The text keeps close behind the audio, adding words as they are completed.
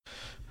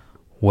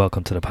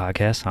Welcome to the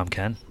podcast. I'm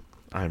Ken,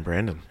 I'm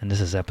Brandon. and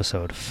this is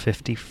episode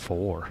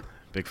 54.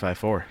 Big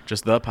 5-4.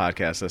 Just the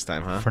podcast this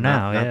time, huh? For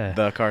now, Not yeah.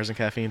 The Cars and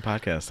Caffeine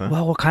podcast, huh?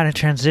 Well, we're kind of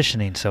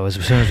transitioning, so as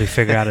soon as we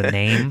figure out a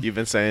name, You've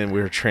been saying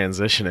we were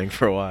transitioning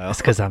for a while. it's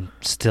because I'm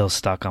still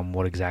stuck on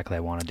what exactly I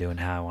want to do and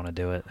how I want to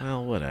do it.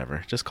 Well,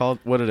 whatever. Just call it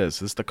what it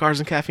is. It's the Cars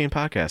and Caffeine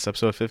podcast,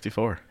 episode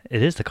 54.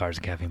 It is the Cars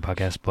and Caffeine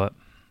podcast, but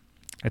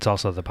it's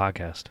also the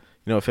podcast.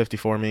 You know what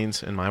 54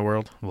 means in my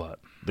world? What?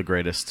 The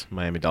greatest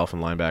Miami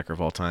Dolphin linebacker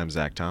of all time,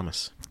 Zach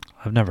Thomas.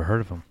 I've never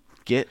heard of him.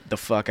 Get the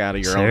fuck out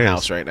of your Serious? own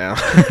house right now.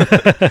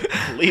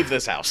 Leave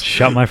this house.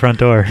 Shut my front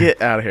door. Get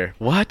out of here.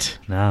 What?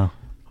 No,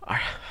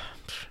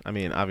 I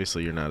mean,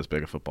 obviously you're not as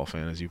big a football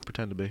fan as you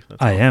pretend to be.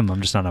 That's I all. am.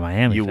 I'm just not a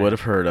Miami You fan. would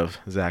have heard of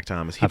Zach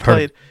Thomas. I've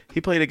heard-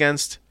 He played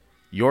against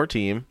your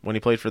team when he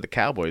played for the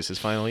Cowboys his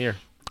final year.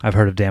 I've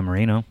heard of Dan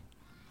Marino.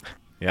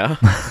 Yeah.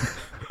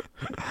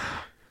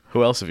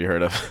 Who else have you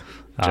heard of?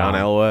 John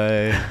Um,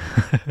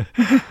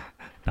 Elway.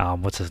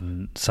 What's his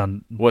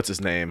son? What's his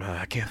name?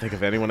 I can't think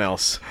of anyone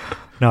else.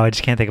 No, I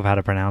just can't think of how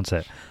to pronounce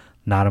it.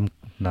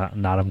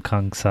 Nottingham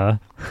Kung Sa.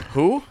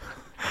 Who?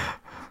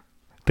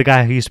 The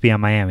guy who used to be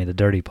on Miami, the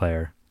dirty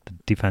player, the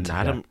defensive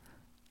Not guy. him.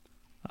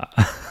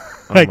 I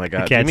Oh my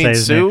God! You can't say mean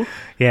his Sue? name.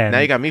 Yeah. Now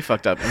you got me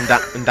fucked up.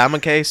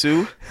 Ndamukong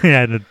Sue?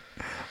 Yeah,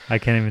 I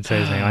can't even say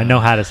his name. I know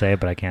how to say it,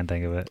 but I can't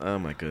think of it. Oh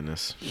my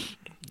goodness,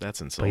 that's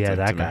But insulting. yeah,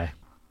 that to me. guy.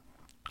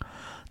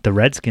 The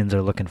Redskins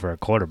are looking for a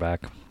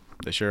quarterback.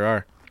 They sure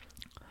are.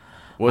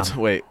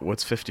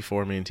 What's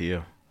 54 mean to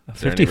you?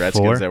 Is there any 54?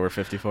 Redskins that were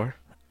 54?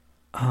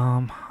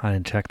 I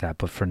didn't check that,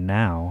 but for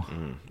now,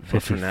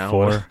 But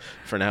 54.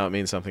 For now, it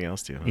means something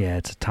else to you. Huh? Yeah,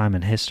 it's a time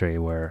in history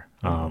where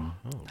Oh,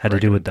 had to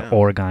do breaking with it the down.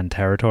 Oregon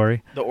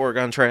Territory. The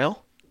Oregon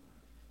Trail.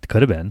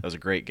 Could have been. That was a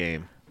great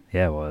game.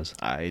 Yeah, it was.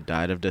 I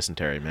died of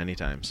dysentery many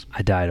times.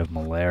 I died of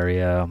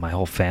malaria. My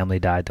whole family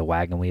died. The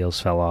wagon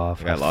wheels fell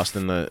off. I got lost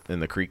in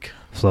the creek,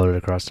 Floated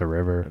across the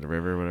river. or the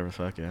river, whatever the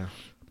fuck. Yeah.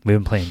 We've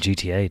been playing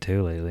GTA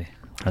too lately.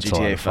 That's a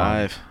lot GTA of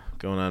fun. 5,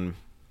 going on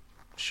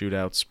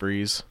shootout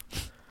sprees.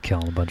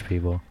 Killing a bunch of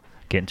people,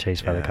 getting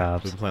chased by the Yeah,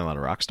 cops. We've been playing a lot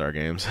of Rockstar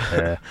games.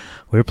 Yeah.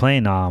 We were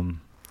playing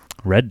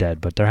Red Dead,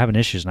 but they're having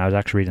issues. And I was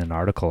actually reading an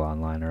article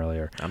online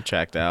earlier. I'm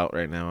checked out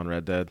right now on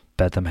Red Dead.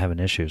 Bet them having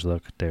issues.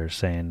 Look, they're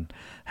saying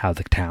how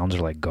the towns are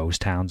like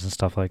ghost towns and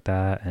stuff like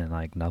that, and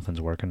like nothing's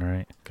working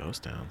right.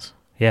 Ghost towns.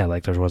 Yeah,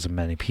 like there wasn't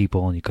many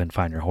people, and you couldn't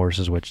find your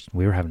horses, which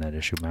we were having that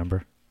issue.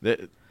 Remember?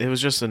 It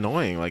was just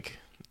annoying. Like,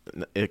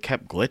 it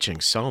kept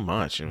glitching so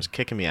much. It was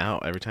kicking me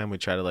out every time we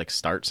try to, like,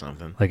 start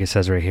something. Like it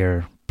says right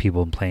here,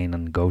 people playing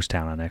on Ghost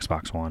Town on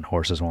Xbox One.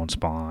 Horses won't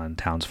spawn.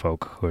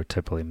 Townsfolk who are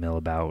typically mill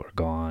about are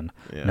gone.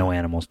 Yeah. No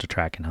animals to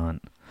track and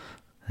hunt.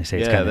 They say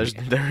it's Yeah, kind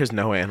of there is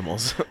no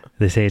animals.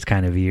 They say it's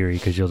kind of eerie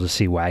because you'll just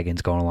see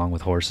wagons going along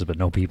with horses, but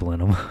no people in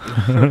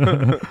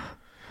them.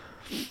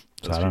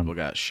 Those I don't- people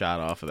got shot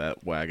off of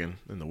that wagon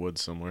in the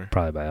woods somewhere,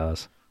 Probably by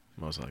us.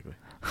 most likely.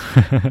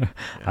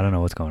 I don't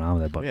know what's going on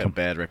with it, but We have a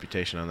bad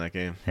reputation on that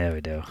game. yeah, we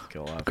do.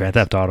 Kill a lot of Grand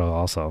things. Theft Auto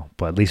also,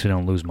 but at least we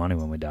don't lose money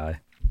when we die.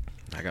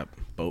 I got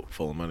a boat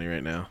full of money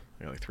right now.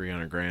 I got like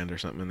 300 grand or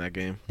something in that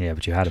game. Yeah,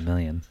 but you had $1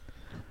 million.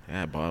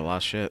 Yeah, I bought a lot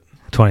of shit.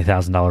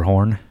 $20,000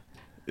 horn.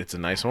 It's a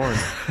nice horn.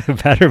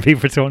 It better be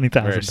for Very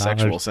 $20,000.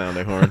 sexual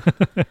sounding horn.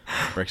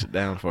 Breaks it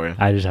down for you.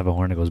 I just have a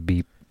horn that goes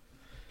beep.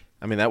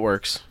 I mean, that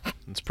works.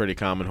 It's a pretty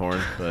common horn,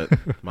 but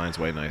mine's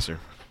way nicer.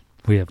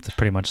 We have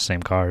pretty much the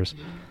same cars.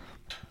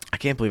 I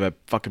can't believe I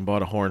fucking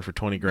bought a horn for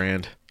 20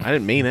 grand. I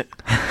didn't mean it.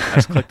 I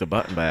just clicked the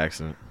button by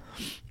accident.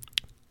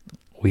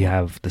 We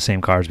have the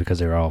same cars because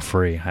they were all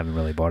free. I haven't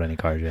really bought any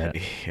cars yet.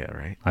 Yeah,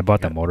 right. I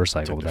bought that Took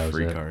motorcycle, but the that was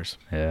free it. cars.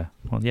 Yeah.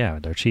 Well, yeah,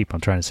 they're cheap. I'm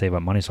trying to save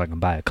up money so I can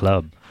buy a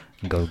club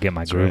and go get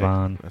my That's groove right.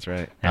 on. That's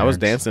right. And I was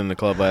it's- dancing in the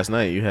club last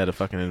night. You had to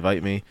fucking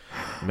invite me,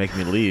 make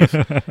me leave.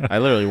 I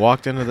literally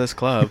walked into this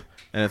club,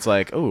 and it's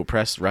like, oh,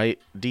 press right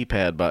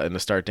D-pad button to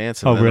start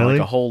dancing. Oh, and then, really?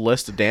 Like a whole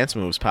list of dance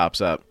moves pops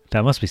up.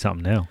 That must be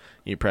something new.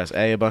 You press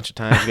A a bunch of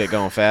times, you get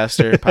going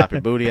faster, pop your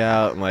booty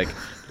out, and like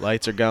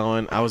lights are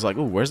going. I was like,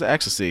 ooh, where's the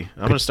ecstasy?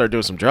 I'm gonna start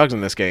doing some drugs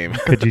in this game.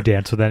 Could you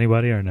dance with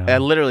anybody or no?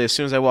 And literally, as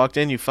soon as I walked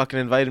in, you fucking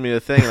invited me to the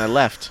thing, and I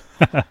left.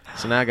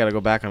 So now I got to go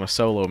back on a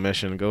solo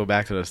mission and go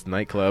back to this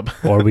nightclub.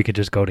 Or we could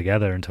just go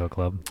together into a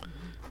club.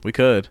 We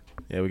could.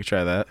 Yeah, we could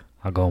try that.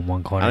 I'll go in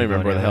one corner. I don't you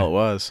even go remember where the hell it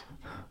other. was.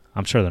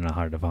 I'm sure they're not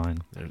hard to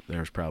find.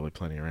 There's probably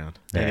plenty around.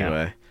 Yeah.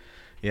 Anyway,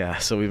 yeah,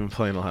 so we've been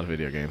playing a lot of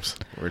video games.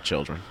 We're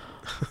children.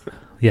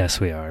 Yes,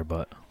 we are,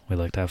 but we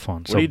like to have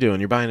fun. What are you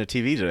doing? You're buying a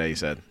TV today, you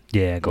said.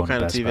 Yeah, going kind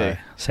to of Best TV? Buy.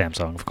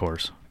 Samsung, of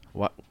course.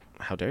 What?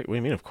 How dare you? What do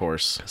you mean, of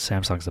course? 'Cause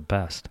Samsung's the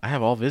best. I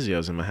have all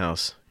Vizios in my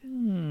house.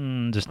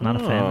 Just not a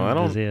fan Oh, I of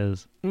don't-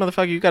 Vizios.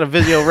 Motherfucker, you got a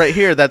Vizio right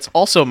here that's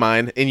also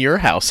mine in your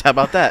house. How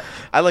about that?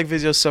 I like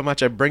Vizios so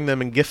much I bring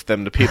them and gift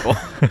them to people.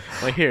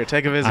 Like, here,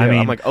 take a Vizio. I mean-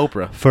 I'm like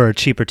Oprah. For a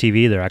cheaper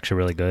TV, they're actually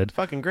really good.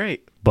 Fucking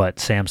great. But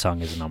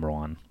Samsung is number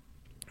one.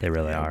 They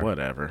really Yeah, are.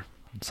 whatever.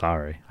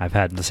 Sorry. I've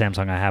had the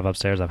Samsung I have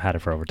upstairs. I've had it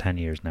for over 10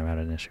 years. Never had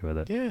an issue with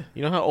it. Yeah.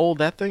 You know how old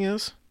that thing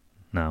is?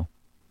 No.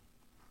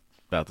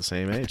 About the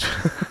same age.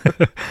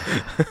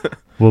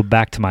 Well,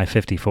 back to my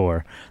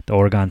 54. The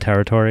Oregon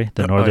Territory,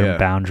 the northern yeah.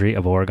 boundary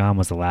of Oregon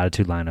was the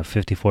latitude line of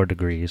 54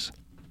 degrees,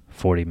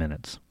 40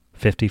 minutes.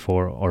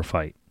 54 or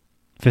fight.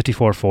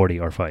 54, 40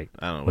 or fight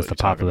I don't know was what the you're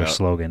talking popular about.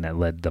 slogan that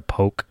led the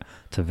Polk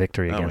to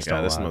victory Oh my against god,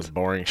 all this is the odds. most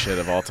boring shit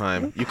of all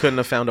time. You couldn't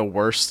have found a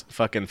worse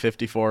fucking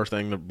 54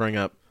 thing to bring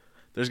up.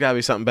 There's got to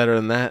be something better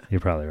than that. You're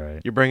probably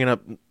right. You're bringing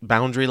up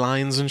boundary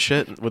lines and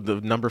shit with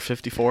the number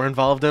 54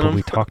 involved in But them.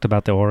 we talked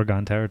about the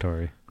Oregon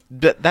Territory.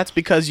 That's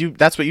because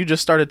that's what you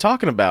just started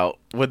talking about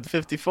with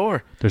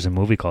 54. There's a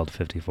movie called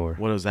 54.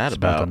 What was that It's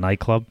about about? the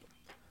nightclub.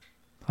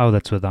 Oh,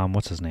 that's with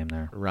what's his name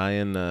there?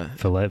 Ryan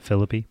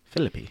Philippi.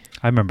 Philippi.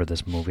 I remember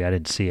this movie. I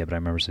didn't see it, but I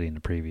remember seeing the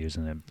previews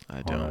and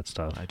all that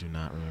stuff. I do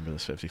not remember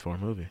this 54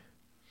 movie.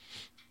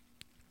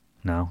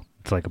 No,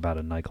 it's like about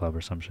a nightclub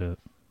or some shit.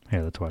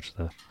 Here, let's watch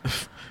the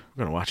We're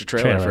gonna watch a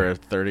trailer for a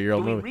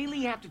 30-year-old Do we movie.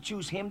 really have to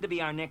choose him to be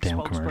our next Damn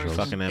spokesperson? commercials.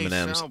 Fucking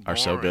M&Ms sound are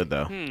so good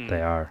though.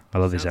 They are. I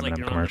love these Sounds like Eminem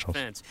you're on the commercials.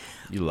 fence.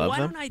 You love Why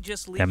them? don't I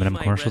just leave you Eminem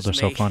my commercials are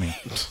so resume? funny.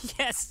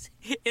 Yes,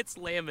 it's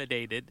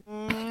laminated.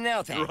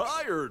 No thanks.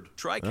 Hired.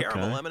 Try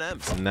caramel Okay.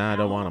 M&Ms. Nah, I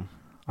don't want them.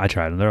 I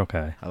tried them. They're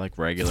okay. I like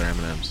regular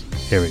M&Ms.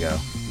 Here we go.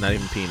 Not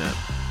even peanut.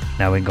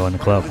 Now we can go in the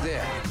club. Ooh,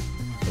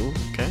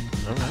 okay.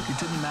 All right. It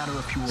didn't matter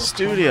if you were a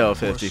Studio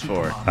plumber or a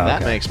 54. supermodel.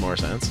 That Okay. makes more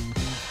sense.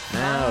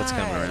 Now it's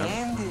coming around.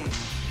 Andy.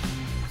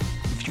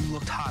 If you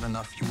looked hot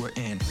enough, you were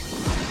in.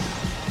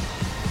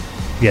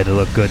 You had to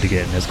look good to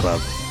get in this club.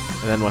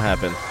 And then what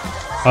happened?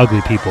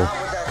 Ugly people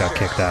got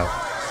kicked out.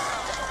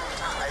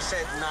 I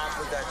said not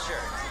with that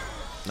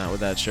shirt. Not with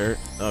that shirt.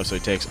 Oh, so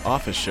he takes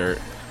off his shirt.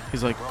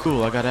 He's like,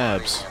 cool, I got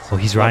abs. Well,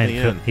 he's Let Ryan. me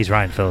in. He's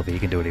Ryan Phillippe. He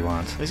can do what he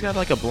wants. He's got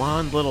like a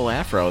blonde little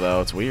afro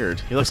though. It's weird.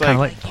 He looks It's kind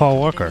like, of like Paul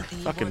Walker.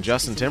 fucking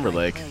Justin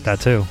Timberlake.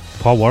 That too.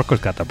 Paul Walker's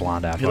got the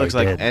blonde afro. He looks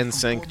like did.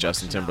 NSYNC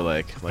Justin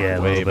Timberlake, like yeah,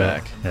 a way little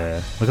bit. back.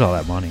 Yeah. Look at all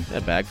that money.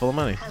 Yeah, bag full of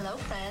money. Hello,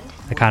 friend.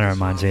 It kind of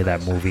reminds me of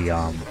that movie.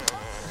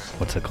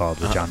 What's it called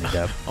with Johnny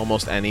Depp?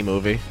 Almost any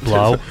movie.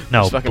 Blow? No,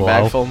 There's fucking Blow.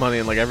 bag full of money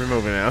in like every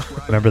movie now.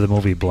 Remember the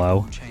movie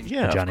Blow?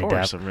 Yeah, With Johnny of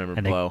course. Depp. I remember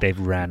and Blow. They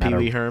ran out Pee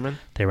Wee of Herman.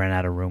 they ran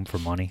out of room for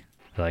money.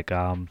 They're like,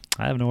 I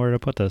have nowhere to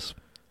put this.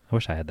 I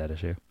wish I had that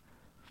issue.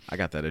 I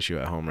got that issue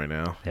at home right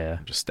now. Yeah.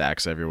 Just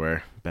stacks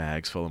everywhere,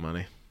 bags full of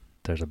money.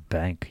 There's a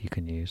bank you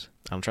can use.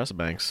 I don't trust the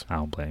banks. I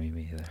don't blame you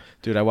either.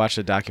 Dude, I watched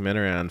a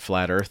documentary on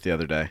Flat Earth the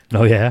other day.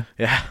 Oh yeah.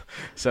 Yeah.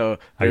 So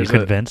Are you there's a-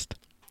 convinced?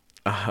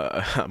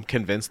 I'm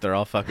convinced they're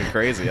all fucking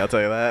crazy. I'll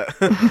tell you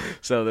that.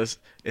 So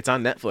it's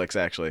on Netflix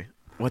actually.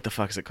 What the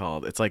fuck is it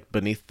called? It's like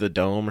Beneath the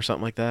Dome or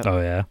something like that. Oh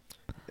yeah.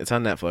 It's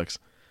on Netflix.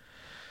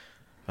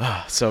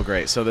 Oh, so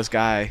great. So this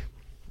guy,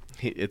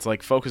 it's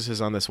like focuses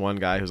on this one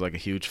guy who's like a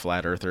huge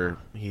flat earther.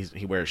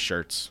 He wears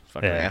shirts.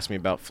 Fucking Yeah. asked me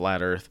about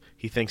flat Earth.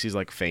 He thinks he's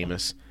like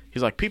famous.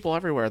 He's like, people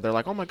everywhere. They're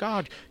like, oh my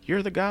god,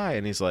 you're the guy.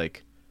 And he's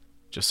like,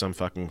 just some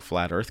fucking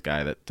flat Earth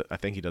guy that I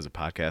think he does a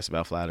podcast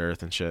about flat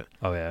Earth and shit.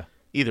 Oh yeah.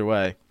 Either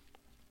way,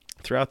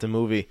 throughout the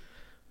movie,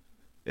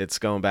 it's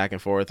going back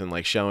and forth and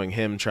like showing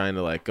him trying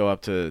to like go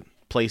up to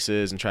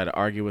places and try to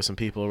argue with some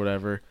people or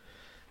whatever.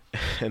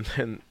 And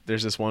then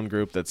there's this one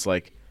group that's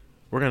like,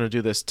 we're going to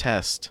do this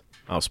test.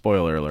 Oh,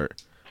 spoiler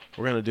alert.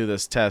 We're going to do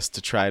this test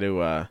to try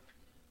to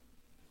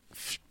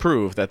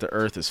prove that the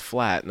earth is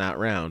flat, not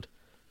round.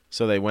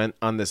 So they went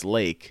on this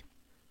lake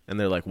and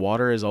they're like,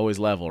 water is always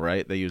level,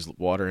 right? They use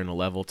water in a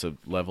level to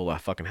level a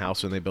fucking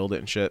house when they build it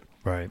and shit.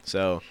 Right.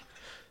 So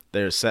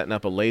they're setting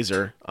up a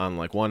laser on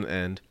like one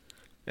end,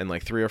 and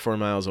like 3 or 4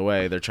 miles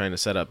away, they're trying to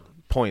set up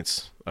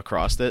points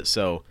across it.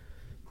 So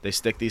they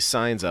stick these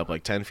signs up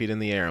like 10 feet in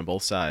the air on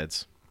both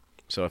sides.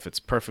 So if it's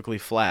perfectly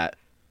flat,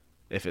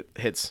 if it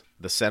hits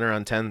the center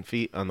on 10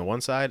 feet on the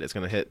one side, it's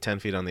going to hit 10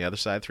 feet on the other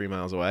side 3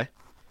 miles away.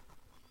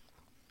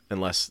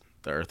 Unless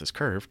the earth is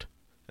curved,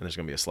 and there's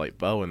going to be a slight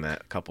bow in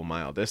that couple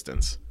mile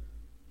distance.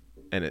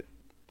 And it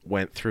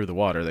went through the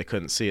water. They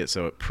couldn't see it,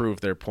 so it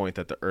proved their point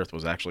that the earth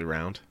was actually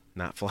round,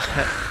 not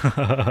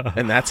flat.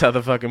 And that's how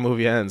the fucking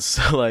movie ends.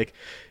 So like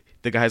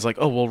the guy's like,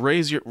 "Oh, well,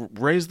 raise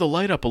the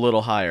light up a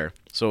little higher."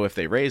 So if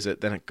they raise it,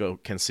 then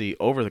it can see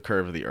over the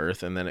curve of the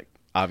earth, and then it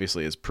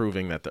obviously is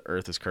proving that the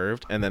earth is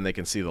curved, and then they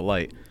can see the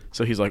light.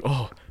 So he's like,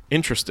 "Oh,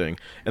 interesting."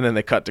 And then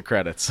they cut to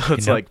credits. So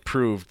it's like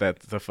proved that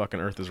the fucking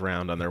earth is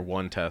round on their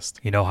one test.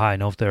 You know how I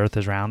know if the earth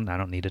is round? I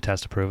don't need a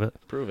test to prove it.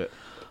 Prove it.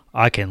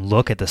 I can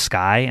look at the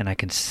sky and I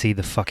can see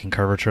the fucking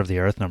curvature of the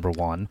earth, number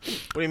one.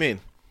 What do you mean?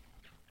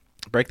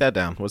 Break that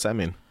down. What's that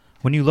mean?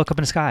 When you look up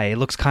in the sky, it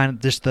looks kind of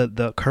just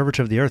the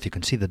curvature of the earth. You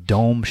can see the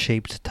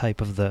dome-shaped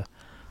type of the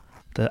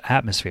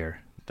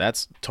atmosphere.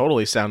 That's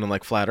totally sounding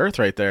like flat earth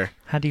right there.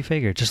 How do you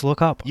figure? Just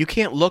look up. You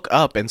can't look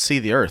up and see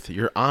the earth.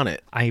 You're on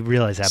it. I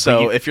realize that.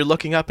 So but if you're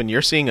looking up and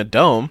you're seeing a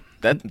dome,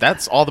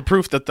 that's all the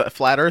proof that the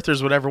flat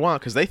earthers would ever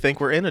want, because they think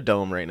we're in a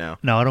dome right now.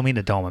 no, I don't mean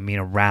a dome. I mean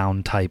a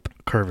round type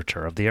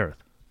curvature of the earth.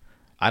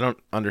 I don't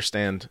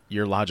understand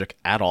your logic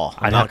at all.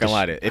 I'm I'd not have going to to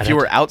lie sh- to you. I'd If have you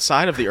were to-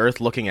 outside of the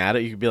earth looking at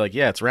it, you could be like,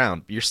 yeah, it's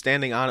round. You're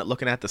standing on it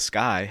looking at the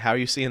sky. How are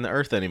you seeing the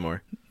earth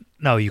anymore?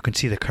 No, you can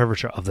see the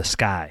curvature of the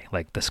sky,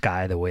 like the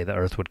sky, the way the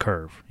Earth would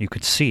curve. You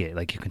could see it,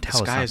 like you can The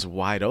tell. sky it's is not,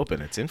 wide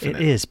open. It's infinite.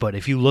 it is, but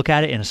if you look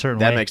at it in a certain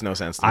way, That makes no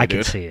sense to me, I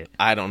dude. can see it.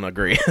 I don't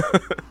agree.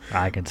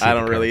 I can see. I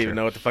the don't really curvature. even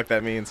know what the fuck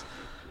that means.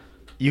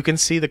 You can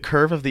see the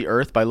curve of the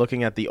Earth by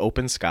looking at the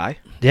open sky?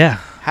 Yeah,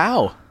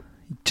 How?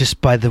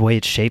 just by the way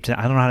it's shaped. I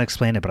don't know how to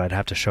explain it, but I'd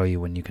have to show you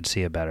when you can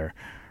see it better.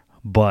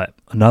 But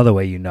another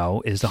way you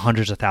know is the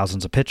hundreds of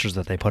thousands of pictures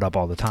that they put up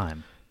all the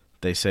time.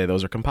 They say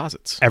those are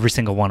composites. Every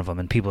single one of them,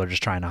 and people are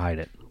just trying to hide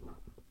it.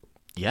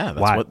 Yeah, that's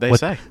Why? what they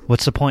say.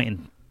 What's the point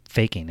in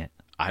faking it?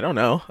 I don't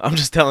know. I'm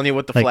just telling you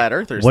what the Like, flat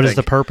earthers What think. is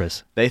the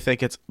purpose? They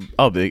think it's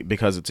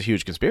because it's a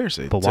huge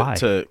conspiracy. But why?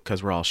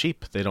 Because we're all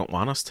sheep. They don't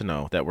want us to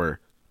know that we're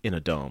in a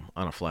dome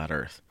on a flat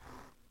Earth.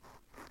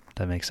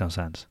 That makes no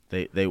sense.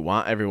 They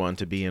want everyone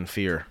to be in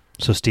fear.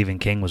 So Stephen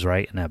King was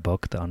right in that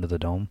book, The Under the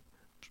Dome.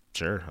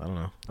 Sure, I don't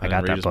know. I didn't got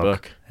read that his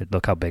book.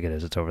 Look how big it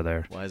is. It's over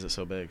there. Why is it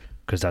so big?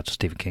 Because that's what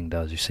Stephen King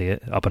does. You see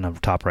it up in the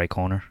top right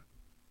corner,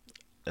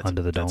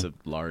 Under the That's Dome.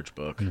 a large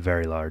book. and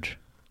very large.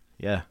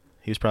 Yeah,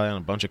 he was probably on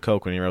a bunch of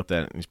coke when he wrote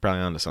that. And he's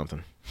probably onto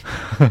something.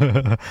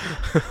 I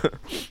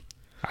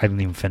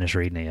haven't even finished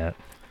reading it yet.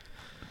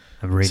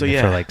 I'm reading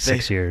it for like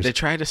 6 years. They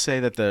try to say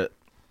that the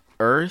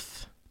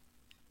Earth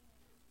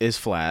is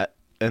flat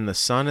and the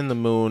sun and the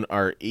moon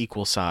are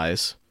equal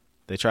size.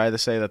 They try to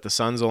say that the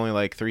sun's only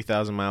like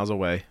 3,000 miles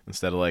away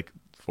instead of like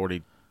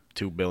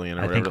 42 billion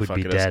or I whatever think the we'd fuck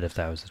be it is. dead if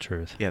that was the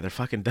truth. Yeah, they're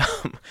fucking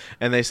dumb.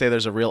 And they say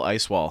there's a real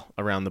ice wall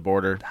around the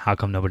border. How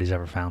come nobody's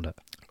ever found it?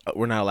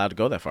 We're not allowed to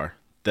go that far.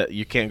 That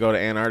you can't go to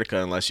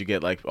Antarctica unless you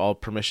get like all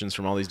permissions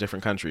from all these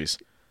different countries.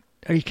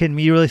 Are you kidding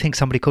me? You really think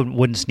somebody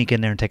wouldn't sneak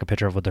in there and take a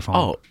picture of with their phone?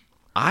 Oh,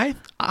 I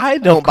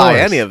don't buy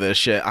course. any of this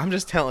shit. I'm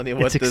just telling you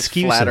what It's this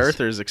excuses. flat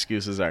earthers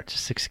excuses are.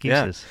 Just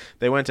excuses. Yeah.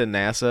 They went to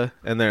NASA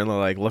and they're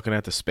like looking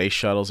at the space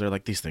shuttles. They're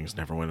like, these things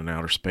never went in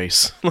outer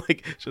space.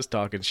 Like just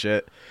talking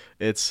shit.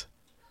 It's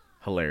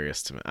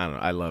hilarious to me. I don't know.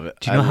 I love it.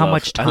 Do you know how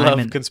much time I love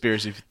and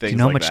conspiracy things Do you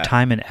know how like much that.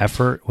 time and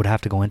effort would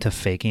have to go into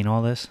faking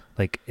all this?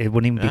 Like it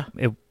wouldn't even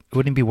be it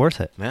wouldn't even be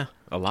worth it. Yeah,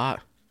 a lot.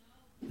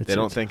 It's- They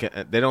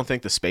don't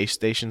think the space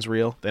station's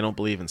real. They don't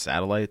believe in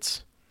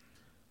satellites.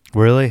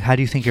 Really? How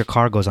do you think your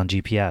car goes on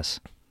GPS?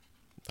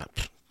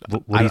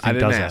 What do you think I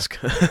didn't does ask.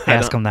 that? I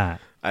Ask don't- them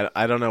that.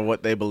 I don't know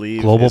what they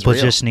believe. Global is real.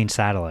 positioning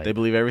satellite. They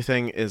believe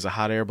everything is a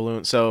hot air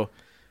balloon. So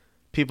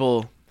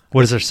people,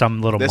 What is there?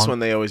 Some little this monk? one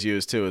they always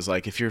use too is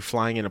like if you're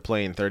flying in a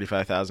plane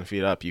 35,000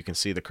 feet up, you can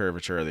see the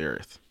curvature of the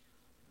Earth.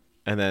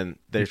 And then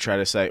they try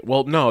to say,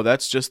 well, no,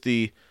 that's just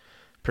the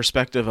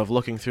perspective of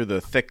looking through the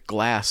thick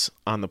glass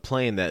on the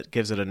plane that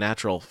gives it a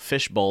natural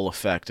fishbowl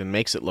effect and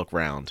makes it look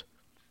round.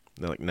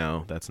 They're like,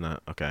 no, that's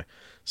not okay.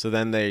 So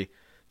then they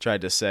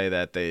tried to say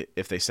that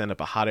if they send up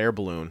a hot air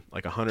balloon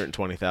like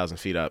 120,000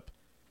 feet up,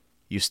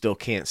 you still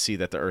can't see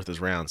that the Earth is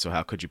round. So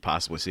how could you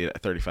possibly see it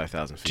at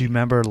 35,000 feet? Do you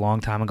remember a long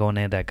time ago when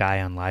they had that guy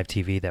on live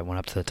TV that went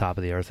up to the top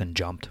of the Earth and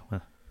jumped?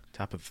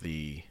 Top of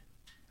the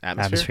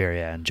atmosphere?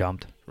 Yeah, and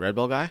jumped. Red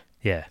Bull guy?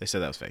 Yeah, They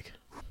said that was fake.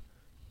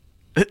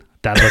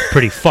 that looked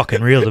pretty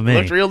fucking real to me.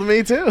 Looked real to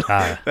me too.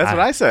 That's what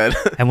I said.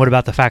 And what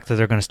about the fact that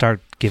they're going to start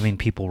giving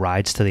people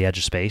rides to the edge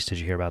of space? Did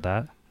you hear about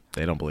that?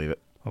 They don't believe it.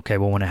 Okay,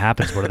 well, when it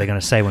happens, what are they going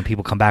to say when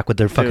people come back with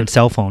their fucking Dude,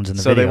 cell phones in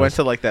the So videos? they went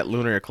to like that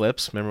lunar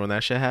eclipse. Remember when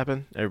that shit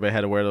happened? Everybody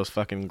had to wear those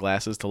fucking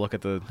glasses to look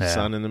at the Yeah.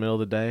 sun in the middle of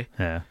the day.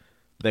 Yeah.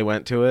 They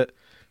went to it,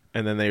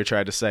 and then they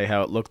tried to say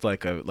how it looked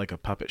like a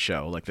puppet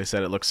show. Like they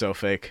said it looked so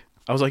fake.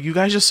 I was like, you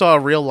guys just saw a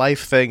real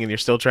life thing, and you're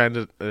still trying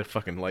to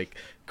fucking like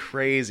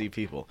crazy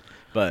people.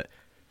 But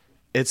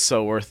it's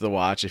so worth the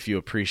watch if you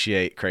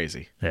appreciate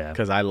crazy. Yeah.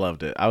 Because I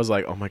loved it. I was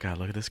like, oh my god,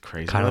 look at this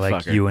crazy Kind of like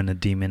motherfucker. you and the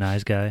Demon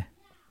Eyes guy.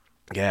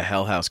 Yeah,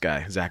 Hell House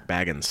guy, Zach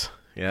Baggins.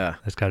 Yeah.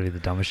 That's got to be the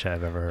dumbest shit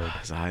I've ever heard.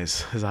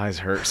 His eyes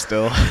hurt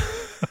still.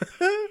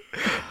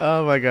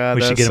 Oh my god,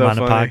 We should that's get him so on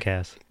the funny.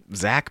 podcast.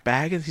 Zach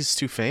Baggins, he's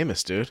too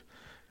famous, dude.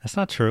 That's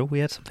not true. We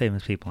had some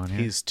famous people on here.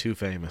 He's too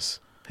famous.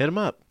 Hit him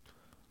up.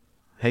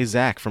 Hey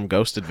Zach from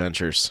Ghost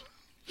Adventures.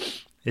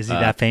 Is he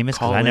that famous?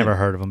 Because call I never in.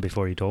 heard of him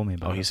before you told me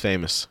about Oh, it. he's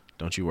famous.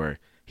 Don't you worry.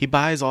 He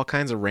buys all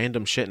kinds of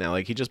random shit now.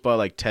 Like he just bought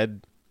like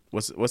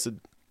what's it?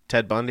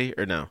 Ted Bundy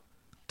or no?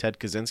 Ted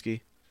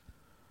Kaczynski.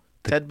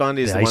 Ted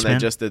Bundy is the the one that Iceman?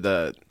 just did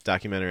the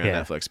documentary on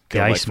Yeah. Netflix. The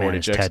Killed like Iceman 40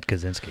 is chicks. Ted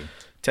Kaczynski.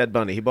 Ted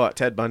Bundy. He bought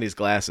Ted Bundy's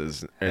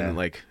glasses and Yeah.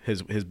 like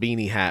his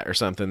beanie hat or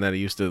something that he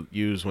used to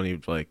use when he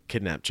would like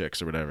kidnap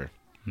chicks or whatever.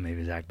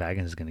 Maybe Zach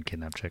Baggins is going to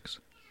kidnap chicks.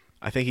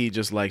 I think he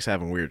just likes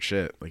having weird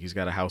shit. Like he's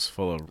got a house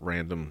full of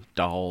random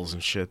dolls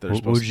and shit that are What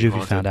supposed would to you be if you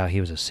haunted. found out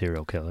he was a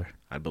serial killer?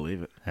 I'd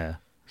believe it. Yeah,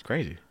 It's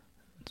crazy.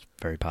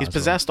 very He's possible.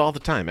 possessed all the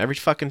time. Every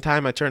fucking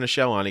time I turn a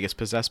show on, he gets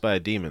possessed by a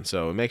demon.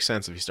 So it makes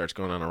sense if he starts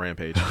going on a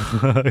rampage.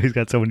 He's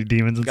got so many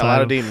demons inside Got a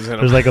lot of him. demons in him.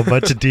 There's like a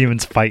bunch of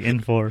demons fighting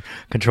for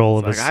control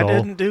of Like, his I soul.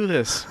 didn't do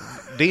this.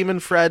 Demon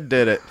Fred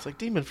did it. It's like,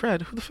 Demon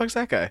Fred? Who the fuck's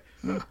that guy?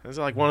 It's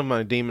like one of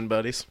my demon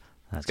buddies.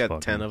 That's He's got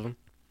fucking- 10 of them.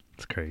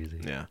 It's crazy.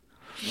 Yeah.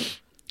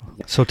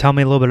 So tell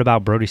me a little bit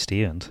about Brody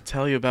Stevens.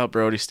 Tell you about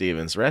Brody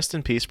Stevens. Rest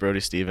in peace, Brody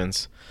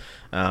Stevens.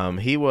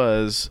 He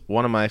was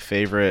one of my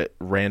favorite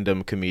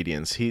random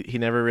comedians. He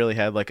never really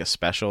had like a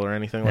special or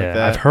anything like that.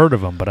 I've heard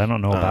of him, but I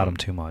don't know about him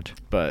too much.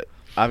 But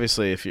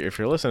obviously, if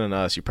you're listening to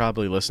us, you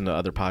probably listen to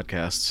other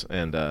podcasts,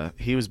 and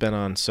he was been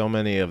on so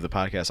many of the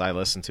podcasts I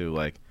listen to,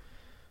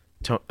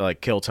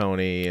 like Kill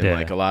Tony and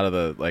like a lot of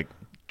the like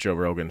Joe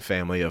Rogan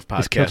family of podcasts.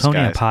 Is Kill Tony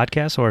guys. a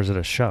podcast or is it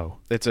a show?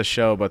 It's a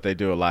show, but they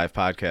do a live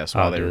podcast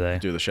while they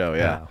do the show.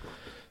 Yeah. Oh.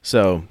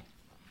 So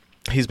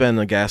he's been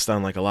a guest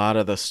on like a lot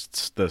of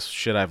the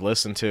shit I've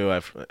listened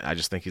to. I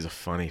just think he's a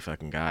funny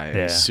fucking guy.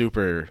 Yeah. He's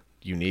super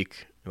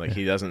unique. Like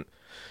he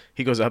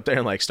goes up there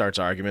and like starts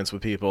arguments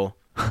with people,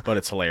 but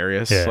it's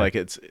hilarious. Yeah. Like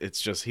it's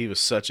just he was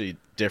such a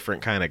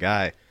different kind of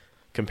guy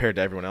compared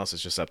to everyone else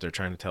that's just up there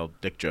trying to tell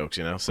dick jokes,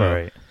 you know? So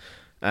Right.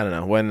 I don't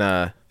know.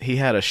 When he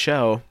had a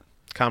show,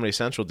 Comedy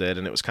Central did,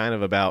 and it was kind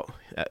of about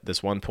at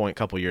this one point a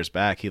couple years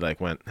back, he like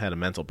had a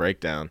mental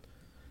breakdown,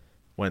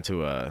 went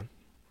to a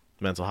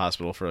mental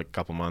hospital for a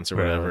couple months or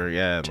whatever.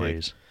 Yeah, and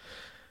like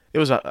it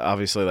was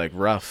obviously like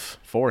rough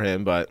for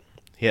him, but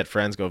he had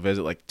friends go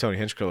visit. Like Tony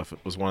Hinchcliffe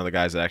was one of the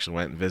guys that actually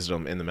went and visited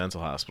him in the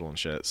mental hospital and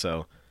shit.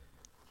 So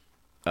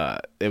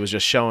it was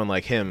just showing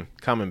like him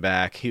coming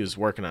back. He was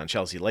working on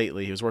Chelsea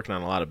Lately. He was working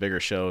on a lot of bigger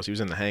shows. He was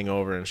in The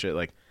Hangover and shit.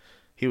 Like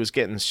he was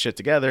getting shit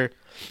together,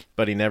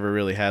 but he never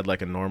really had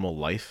like a normal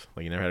life.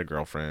 Like he never had a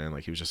girlfriend.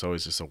 Like he was just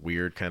always just a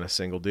weird kind of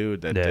single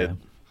dude that did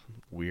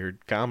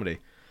weird comedy.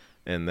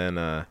 And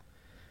then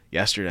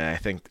yesterday, I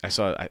think I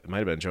saw, it might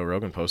have been Joe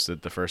Rogan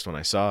posted the first one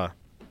I saw,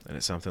 and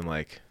it's something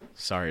like,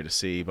 sorry to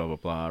see, blah, blah,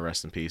 blah,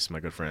 rest in peace, my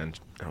good friend.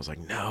 And I was like,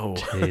 no.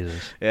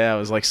 Jesus. Yeah, I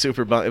was like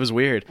super bummed. It was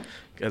weird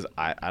because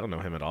I don't know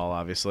him at all,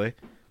 obviously,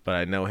 but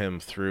I know him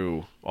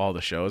through all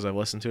the shows I've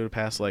listened to the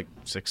past like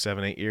 6,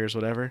 7, 8 years,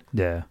 whatever.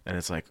 Yeah. And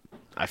it's like,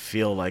 I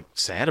feel like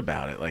sad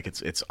about it. Like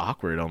it's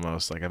awkward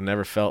almost. Like I've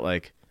never felt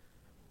like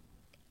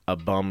a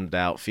bummed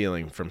out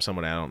feeling from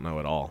someone I don't know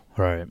at all.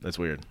 Right. That's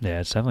weird. Yeah,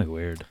 it's definitely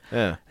weird.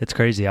 Yeah. It's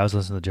crazy. I was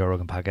listening to the Joe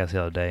Rogan podcast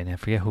the other day, and I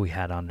forget who he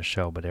had on the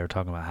show, but they were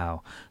talking about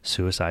how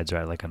suicides are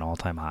at like an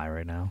all-time high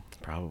right now.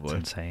 Probably.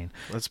 It's insane.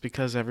 That's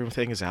because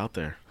everything is out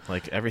there.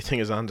 Like everything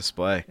is on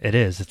display. It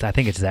is. I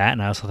think it's that,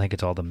 and I also think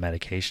it's all the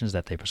medications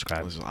that they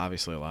prescribe. There's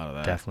obviously a lot of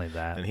that. Definitely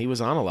that. And he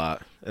was on a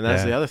lot. And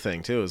that's Yeah. the other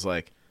thing too, is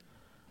like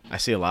I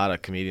see a lot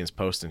of comedians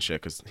posting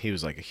shit because he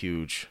was like a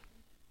huge,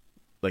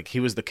 like he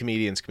was the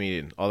comedian's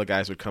comedian. All the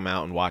guys would come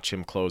out and watch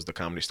him close the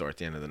Comedy Store at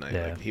the end of the night.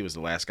 Yeah. Like he was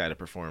the last guy to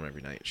perform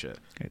every night and shit.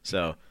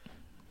 So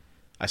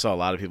I saw a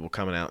lot of people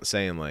coming out and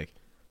saying like,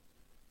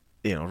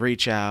 you know,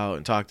 reach out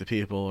and talk to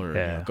people or you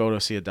know, go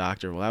to see a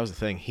doctor. Well, that was the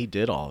thing. He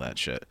did all that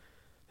shit.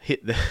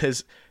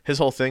 His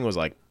whole thing was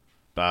like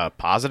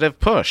positive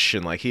push,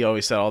 and like he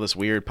always said all this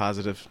weird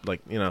positive, like,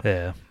 you know.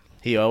 Yeah.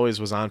 He always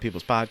was on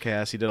people's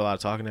podcasts. He did a lot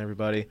of talking to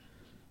everybody.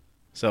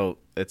 So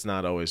it's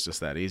not always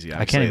just that easy.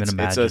 Obviously, I can't even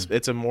imagine.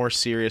 It's a more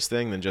serious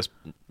thing than just,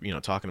 you know,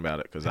 talking about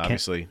it because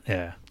obviously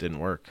didn't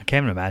work. I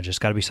can't even imagine. It's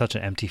got to be such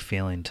an empty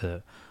feeling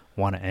to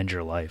want to end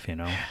your life, you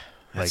know?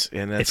 Like,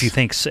 if you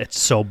think it's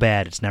so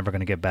bad, it's never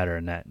going to get better,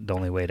 and that the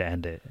only way to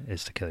end it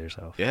is to kill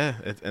yourself. Yeah,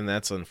 and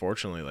that's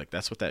unfortunately, like,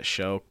 that's what that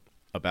show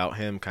about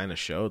him kind of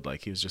showed.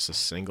 Like, he was just a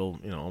single,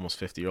 you know, almost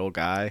 50-year-old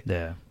guy.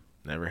 Yeah.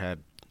 Never had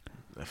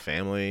a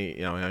family.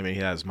 You know, I mean, he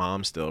had his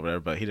mom still,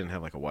 whatever, but he didn't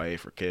have, like, a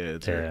wife or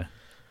kids. Yeah. Or,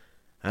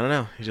 I don't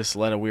know. He just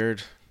led a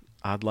weird,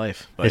 odd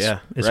life. But it's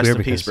rest weird in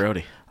peace, because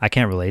Brody. I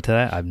can't relate to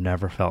that. I've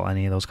never felt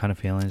any of those kind of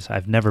feelings.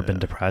 I've never been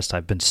depressed.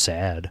 I've been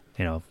sad,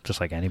 you know, just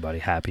like anybody,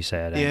 happy,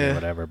 sad, angry,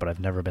 whatever, but I've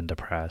never been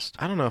depressed.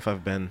 I don't know if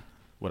I've been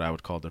what I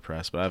would call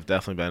depressed, but I've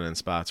definitely been in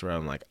spots where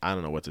I'm like, I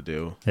don't know what to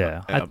do.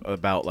 Yeah.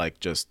 About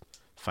like just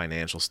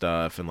financial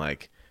stuff and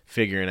like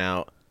figuring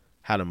out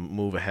how to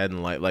move ahead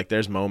in life. Like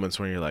there's moments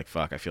when you're like,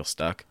 fuck, I feel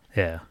stuck.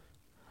 Yeah.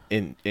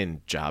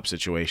 In job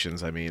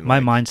situations, I mean, my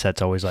like,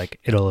 mindset's always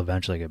like it'll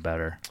eventually get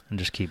better, and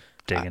just keep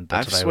digging.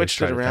 That's I've what I always switched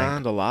try it to think.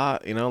 around a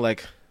lot. You know,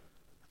 like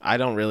I'm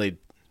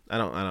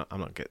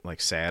not getting like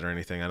sad or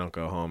anything. I don't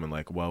go home and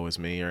like woe is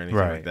me or anything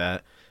like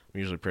that. I'm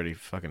usually pretty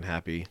fucking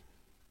happy.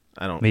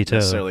 I don't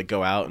necessarily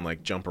go out and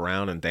like jump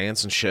around and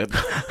dance and shit.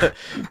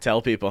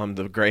 Tell people I'm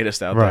the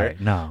greatest out there.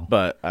 No.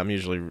 But I'm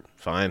usually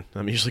fine.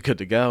 I'm usually good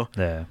to go.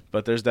 Yeah.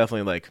 But there's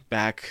definitely like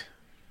back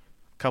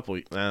a couple,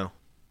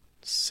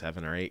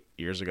 7 or 8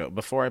 years ago,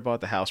 before I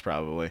bought the house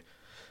probably,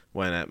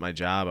 when at my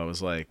job I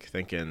was like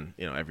thinking,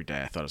 you know, every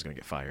day I thought I was going to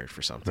get fired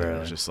for something. Really?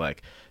 It was just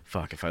like,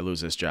 fuck, if I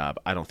lose this job,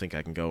 I don't think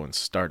I can go and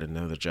start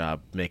another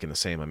job making the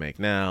same I make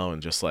now. And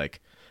just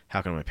like,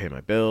 how can I pay my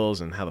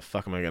bills? And how the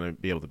fuck am I going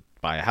to be able to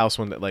buy a house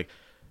one that like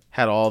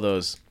had all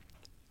those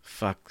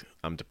fuck,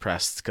 I'm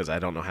depressed because I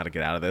don't know how to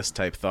get out of this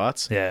type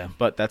thoughts. Yeah.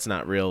 But that's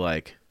not real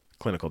like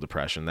clinical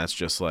depression. That's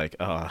just like,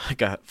 oh, I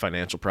got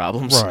financial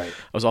problems. Right.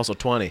 I was also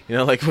 20. You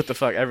know, like what the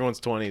fuck?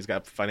 Everyone's 20. He's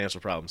got financial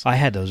problems. I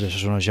had those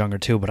issues when I was younger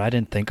too, but I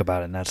didn't think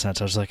about it in that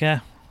sense. I was like, yeah,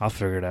 I'll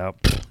figure it out.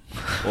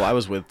 Well, I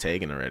was with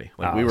Tegan already.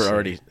 Like we were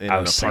already in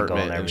an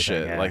apartment and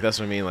shit. Yeah. Like that's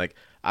what I mean. Like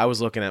I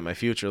was looking at my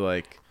future.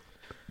 Like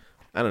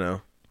I don't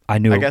know. I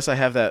knew. I guess I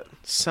have that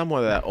somewhat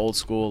of that old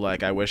school,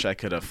 like I wish I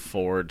could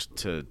afford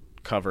to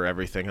cover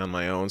everything on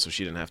my own so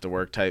she didn't have to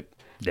work type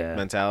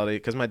mentality.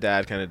 Because my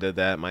dad kind of did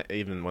that.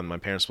 Even when my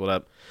parents split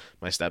up,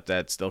 my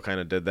stepdad still kind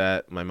of did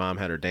that. My mom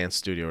had her dance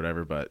studio or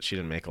whatever, but she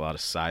didn't make a lot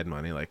of side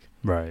money. Like,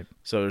 right.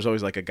 So there's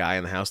always like a guy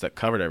in the house that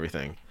covered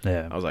everything.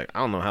 Yeah. I was like, I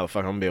don't know how the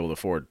fuck I'm going to be able to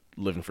afford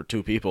living for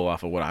 2 people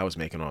off of what I was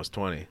making when I was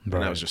 20. Right.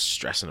 And I was just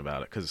stressing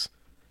about it because,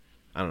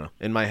 I don't know.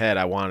 In my head,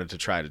 I wanted to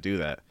try to do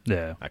that.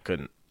 Yeah. I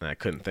couldn't. And I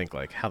couldn't think,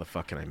 like, how the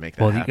fuck can I make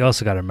that happen? happen? You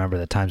also got to remember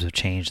that times have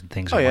changed and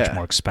things are much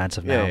more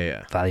expensive now.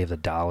 Yeah. Value of the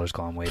dollar's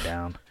gone way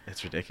down.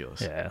 It's ridiculous.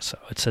 Yeah, so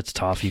it's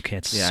tough. You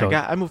can't.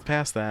 Yeah, I moved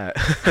past that.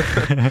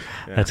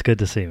 That's good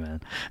to see,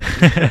 man.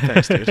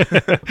 Thanks, dude.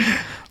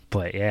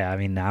 But yeah, I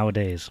mean,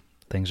 nowadays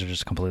things are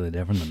just completely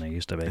different than they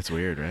used to be. It's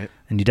weird, right?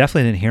 And you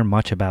definitely didn't hear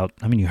much about.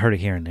 I mean, you heard it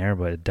here and there,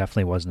 but it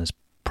definitely wasn't as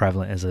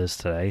prevalent as it is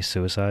today.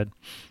 Suicide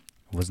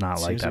was not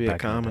like that back in the day. Seems to be a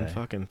common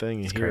fucking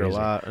thing. You hear a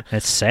lot. And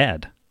it's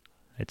sad.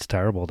 It's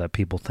terrible that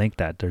people think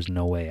that there's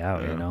no way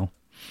out. You know.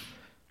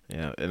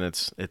 Yeah, and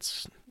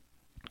it's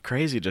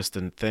crazy just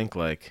to think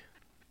like.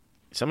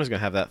 Somebody's going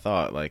to have that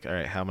thought, like, all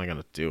right, how am I going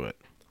to do it?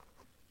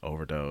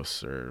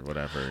 Overdose or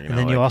whatever. And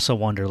then you also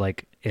wonder,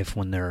 like, if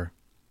when they're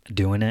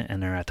doing it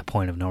and they're at the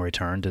point of no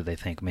return, do they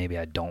think maybe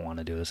I don't want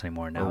to do this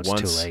anymore? Now it's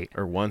too late.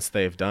 Or once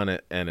they've done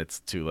it and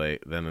it's too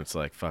late, then it's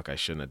like, fuck, I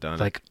shouldn't have done it.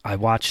 Like, I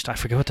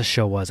forget what the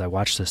show was. I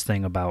watched this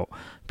thing about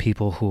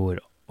people who had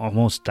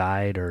almost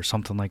died or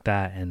something like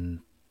that,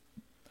 and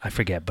I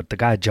forget, but the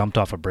guy jumped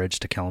off a bridge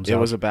to kill himself. It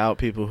was about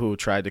people who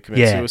tried to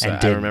commit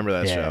suicide. I remember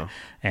that show.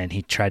 And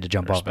he tried to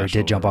jump off, or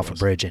did jump off a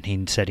bridge, and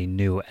he said he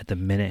knew at the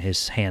minute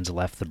his hands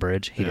left the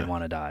bridge, he didn't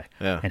want to die.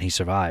 Yeah. And he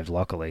survived,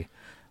 luckily.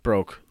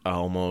 Broke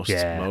almost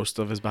most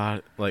of his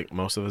body, like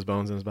most of his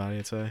bones in his body,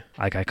 I'd say.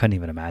 Like, I couldn't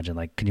even imagine.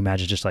 Like, can you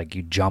imagine just like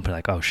you jump and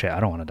like, oh shit, I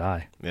don't want to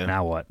die. Yeah.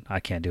 Now what? I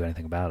can't do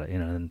anything about it. You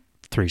know, and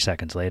 3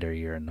 seconds later,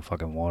 you're in the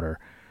fucking water.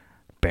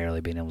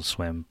 Barely being able to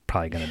swim,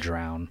 probably going to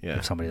drown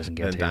if somebody doesn't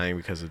get to you. And dying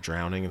because of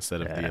drowning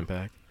instead of the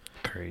impact.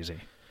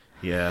 Crazy.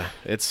 Yeah,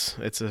 it's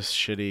a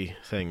shitty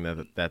thing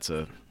that's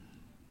a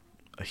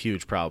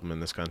huge problem in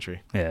this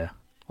country. Yeah.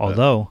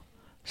 Although,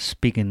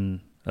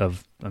 speaking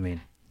of, I mean,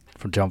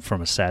 jump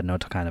from a sad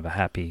note to kind of a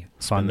happy,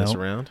 fun note. Spin this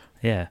around?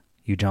 Yeah.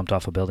 You jumped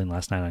off a building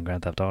last night on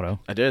Grand Theft Auto.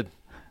 I did.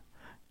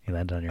 You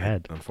landed on your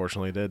head.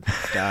 Unfortunately did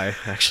die,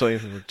 actually.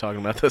 We're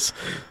talking about this.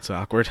 It's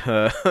awkward.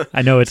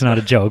 I know it's not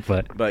a joke,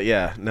 but... But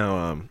yeah,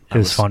 no... it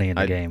was funny in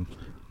the game.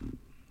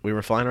 We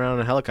were flying around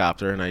in a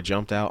helicopter, and I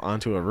jumped out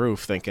onto a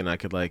roof thinking I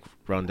could, like,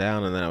 run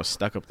down, and then I was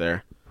stuck up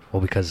there.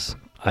 Well, because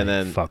I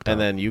fucked up.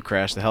 And then you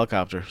crashed the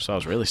helicopter, so I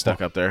was really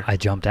stuck up there. I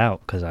jumped out,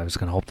 because I was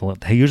going to hope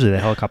to... Usually the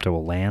helicopter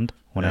will land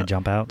when I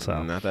jump out,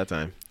 so... Not that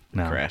time.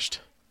 No.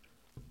 Crashed.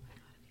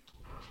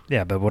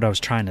 Yeah, but what I was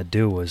trying to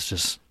do was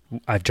just...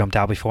 I've jumped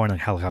out before and the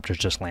helicopter's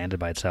just landed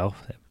by itself,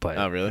 but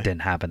it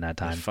didn't happen that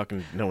time.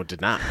 No, it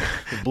did not.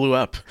 It blew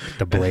up.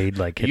 The blade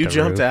hit you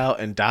jumped out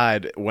and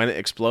died when it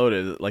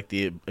exploded. Like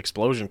the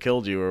explosion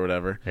killed you or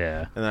whatever.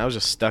 Yeah. And I was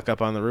just stuck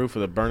up on the roof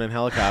with a burning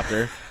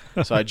helicopter.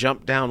 So I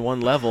jumped down one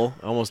level,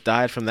 almost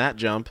died from that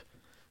jump,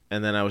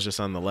 and then I was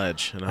just on the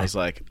ledge. And I was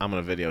like, I'm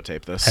going to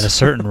videotape this. At a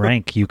certain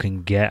rank, you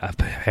can get a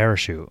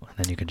parachute, and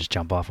then you can just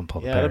jump off and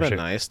pull the parachute. Yeah, that'd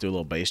been nice. Do a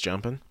little base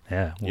jumping.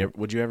 Yeah.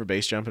 Would you ever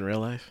base jump in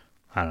real life?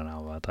 I don't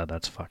know about that.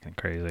 That's fucking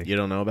crazy. You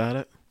don't know about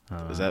it?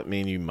 Does that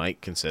mean you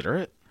might consider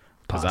it?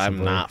 Because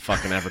I'm not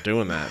fucking ever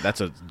doing that. That's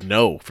a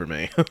no for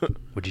me.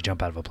 Would you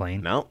jump out of a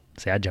plane? No.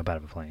 See, I'd jump out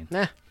of a plane.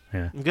 Nah.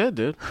 Yeah. I'm good,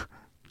 dude.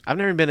 I've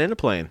never been in a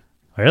plane.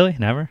 Really?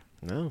 Never?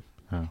 No.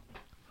 Oh.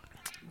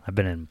 I've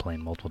been in a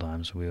plane multiple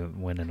times. We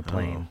went in a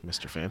plane. Oh,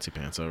 Mr. Fancy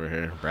Pants over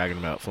here, bragging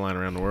about flying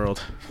around the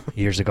world.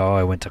 Years ago,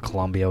 I went to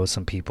Colombia with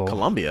some people.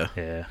 Colombia?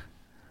 Yeah.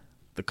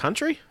 The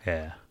country?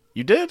 Yeah.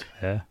 You did?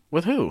 Yeah.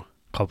 With who?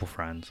 A couple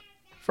friends.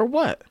 For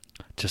what?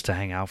 Just to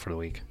hang out for the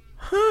week.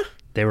 Huh?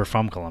 They were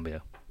from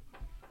Colombia.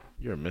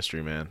 You're a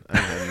mystery man. I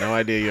had no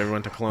idea you ever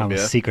went to Colombia.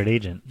 I'm a secret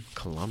agent.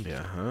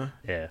 Colombia, huh?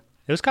 Yeah.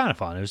 It was kind of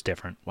fun. It was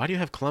different. Why do you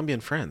have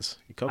Colombian friends?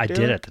 You coke I dealer?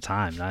 did at the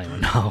time. Not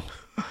even know.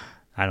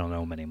 I don't know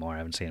them anymore. I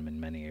haven't seen them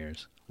in many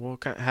years. Well,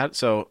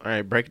 all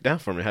right, break it down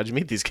for me. How'd you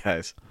meet these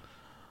guys?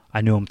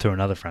 I knew them through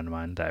another friend of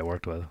mine that I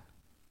worked with.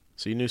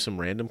 So you knew some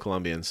random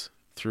Colombians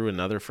through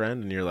another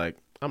friend, and you're like,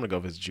 I'm going to go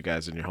visit you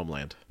guys in your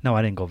homeland. No,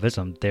 I didn't go visit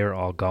them. They were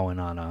all going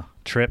on a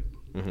trip,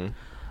 mm-hmm.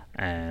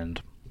 and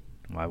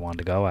I wanted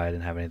to go. I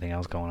didn't have anything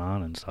else going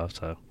on and stuff,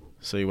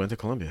 So you went to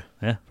Colombia?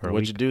 Yeah, for a week.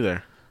 What'd you do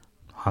there?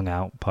 Hung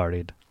out,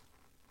 partied.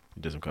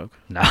 You did some coke?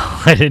 No,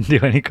 I didn't do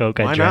any coke.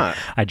 Why not?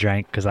 I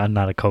drank because I'm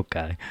not a coke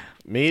guy.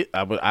 Me,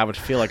 I would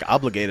feel like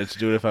obligated to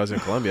do it if I was in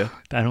Colombia.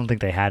 I don't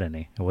think they had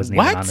any. It wasn't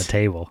even on the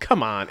table.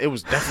 Come on, it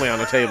was definitely on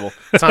the table.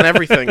 It's on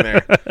everything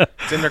there.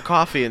 It's in their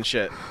coffee and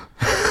shit.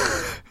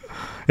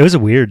 It was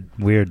weird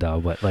though,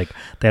 but like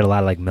they had a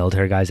lot of like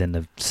military guys in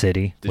the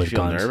city with Did you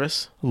feel guns.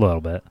 nervous? A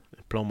little bit.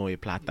 Plomo y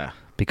plata.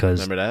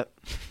 Because remember that?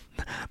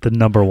 The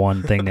number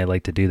one thing they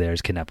like to do there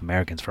is kidnap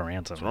Americans for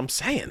ransom. That's what I'm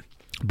saying.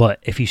 But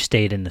if you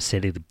stayed in the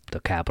city, the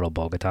capital,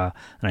 Bogota,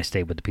 and I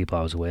stayed with the people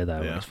I was with,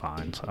 I was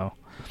fine. So,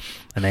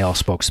 and they all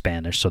spoke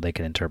Spanish, so they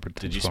could interpret.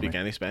 Did you speak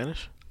any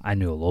Spanish? I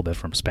knew a little bit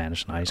from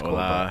Spanish in high school.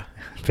 Hola.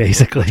 But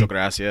basically. Muchas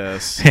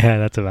gracias. Yeah,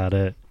 that's about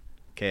it.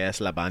 Que es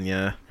la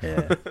baña?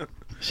 Yeah.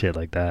 Shit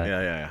like that.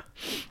 Yeah.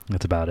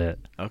 That's about it.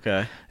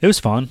 Okay. It was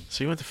fun.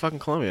 So you went to fucking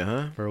Colombia,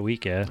 huh? For a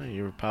week, yeah. Oh,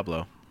 you were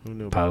Pablo. Who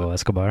knew about Pablo it?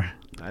 Escobar.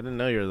 I didn't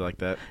know you were like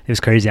that. It was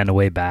crazy. On the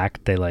way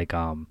back, they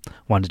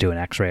wanted to do an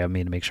X-ray of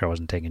me to make sure I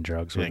wasn't taking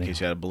drugs with In me.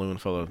 case you had a balloon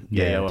full of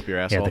yayo up your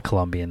asshole. Yeah, the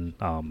Colombian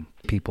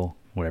people,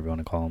 whatever you want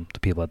to call them, the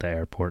people at the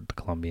airport, the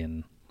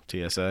Colombian.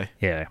 TSA.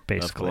 Yeah,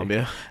 basically. Of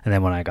Colombia. And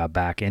then when I got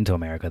back into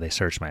America, they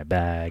searched my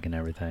bag and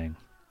everything.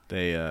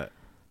 They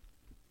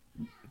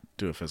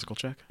do a physical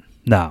check?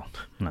 No.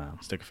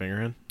 Stick a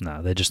finger in?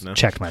 No, they just No?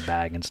 checked my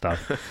bag and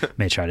stuff,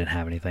 made sure I didn't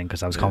have anything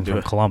because I was They coming didn't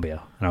from do it?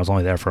 Colombia and I was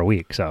only there for a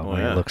week, so Oh,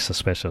 yeah. it looks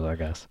suspicious, I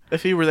guess.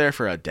 If you were there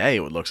for a day, it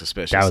would look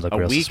suspicious. That would look a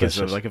real week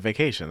suspicious. is like a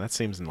vacation. That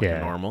seems like Yeah.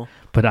 normal.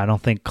 But I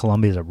don't think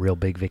Colombia is a real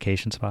big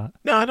vacation spot.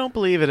 No, I don't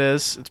believe it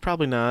is. It's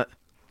probably not.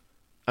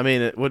 I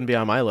mean, it wouldn't be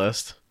on my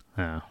list.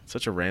 Yeah. It's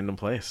such a random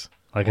place.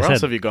 Like Where I else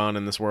said, have you gone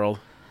in this world?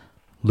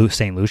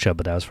 St. Lucia,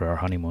 but that was for our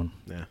honeymoon.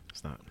 Yeah,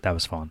 it's not. That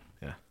was fun.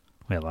 Yeah.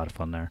 We had a lot of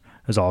fun there.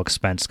 It was all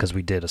expense because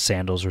we did a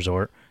sandals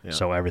resort, Yeah.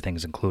 so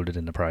everything's included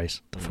in the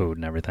price, the food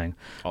and everything.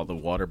 All the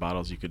water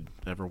bottles you could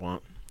ever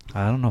want.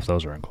 I don't know if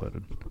those are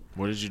included.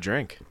 What did you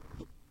drink?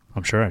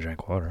 I'm sure I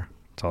drank water.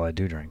 That's all I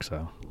do drink,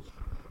 so.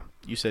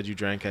 You said you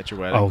drank at your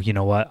wedding. Oh, you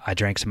know what? I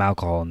drank some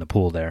alcohol in the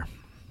pool there.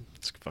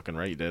 It's fucking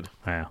right you did.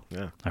 Yeah.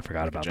 Yeah. I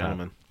forgot Like about a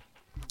gentleman. that.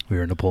 We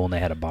were in the pool and they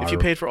had a bar. If you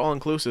paid for all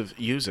inclusive,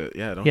 use it.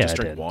 Yeah, don't Yeah, just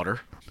I drink did.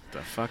 water.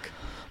 The fuck?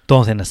 The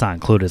only thing that's not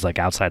included is like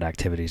outside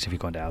activities. If you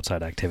go into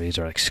outside activities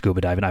or like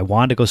scuba diving, I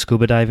wanted to go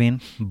scuba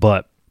diving,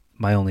 but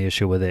my only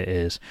issue with it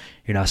is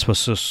you're not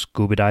supposed to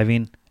scuba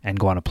diving and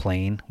go on a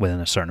plane within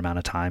a certain amount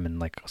of time in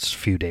like a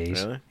few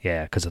days. Really?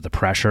 Yeah, because of the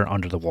pressure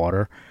under the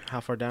water How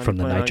far down from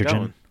do the you plan on nitrogen.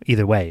 going?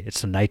 Either way,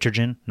 it's the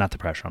nitrogen, not the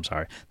pressure. I'm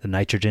sorry, the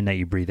nitrogen that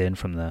you breathe in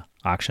from the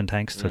oxygen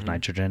tanks. There's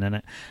nitrogen in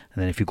it,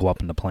 and then if you go up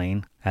in the plane,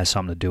 it has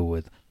something to do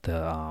with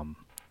the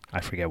I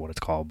forget what it's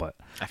called, but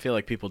I feel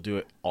like people do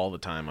it all the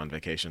time on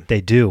vacation.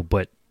 they do,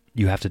 but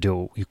you have to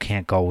do. You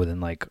can't go within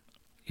like.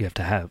 You have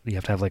to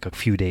have like a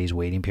few days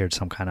waiting period,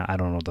 some kind of, I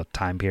don't know the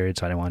time period,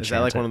 so I didn't want to Is chance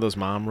that like it. one of those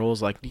mom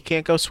rules? Like, you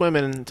can't go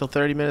swimming until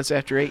 30 minutes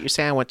after you ate your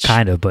sandwich.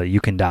 Kind of, but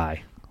you can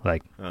die.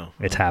 Like, Oh.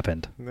 it's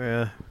happened.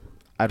 Yeah.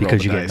 I'd Because roll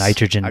the you get dice.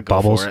 nitrogen I'd go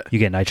bubbles. for it. You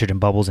get nitrogen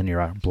bubbles in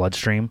your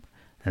bloodstream,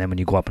 and then when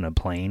you go up in a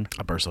plane,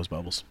 I'll burst those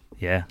bubbles.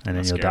 yeah, and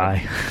then That's you'll scary.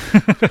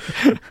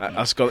 die. I'll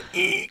just go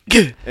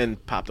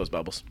and pop those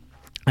bubbles.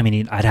 I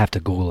mean, I'd have to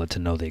Google it to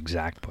know the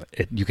exact, but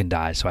you can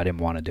die, so I didn't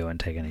want to do it and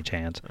take any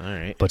chance. All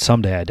right. But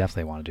someday I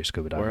definitely want to do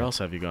scuba diving. Where else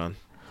have you gone?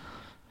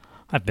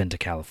 I've been to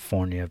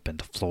California. I've been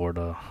to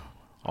Florida.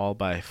 All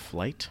by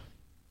flight?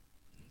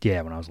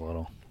 Yeah, when I was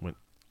little.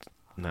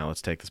 Now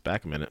let's take this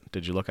back a minute.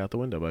 Did you look out the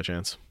window by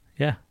chance?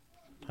 Yeah.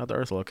 How'd the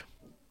Earth look?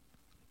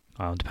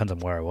 It depends on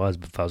where I was.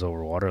 But if I was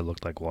over water, it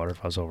looked like water.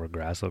 If I was over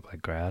grass, it looked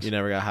like grass. You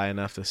never got high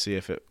enough to see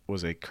if it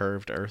was a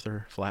curved Earth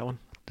or flat one?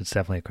 It's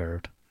definitely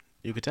curved.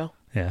 You could tell.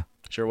 Yeah.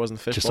 Sure wasn't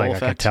the Just fishbowl like I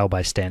effect? could tell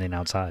by standing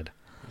outside.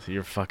 So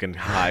you're fucking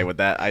high with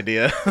that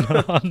idea.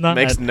 I'm not.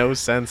 Makes no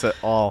sense at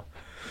all.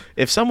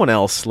 If someone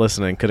else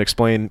listening could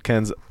explain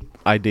Ken's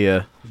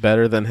idea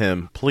better than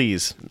him,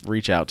 please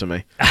reach out to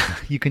me.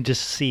 You can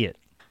just see it.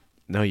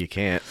 No, you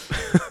can't.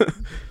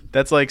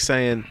 That's like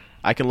saying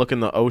I can look in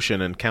the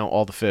ocean and count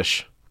all the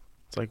fish.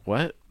 It's like,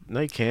 what? No,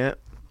 you can't.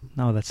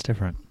 No, that's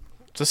different.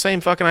 It's the same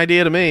fucking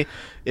idea to me.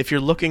 If you're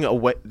looking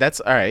away, that's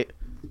all right.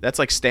 That's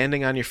like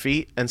standing on your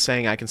feet and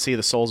saying I can see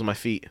the soles of my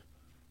feet.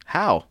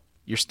 How?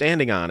 You're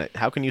standing on it.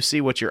 How can you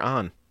see what you're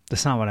on?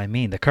 That's not what I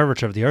mean. The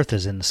curvature of the Earth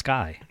is in the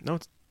sky. No,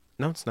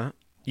 it's not.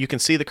 You can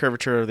see the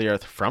curvature of the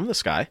Earth from the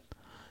sky.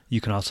 You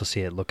can also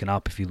see it looking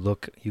up. If you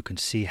look, you can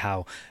see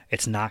how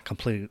it's not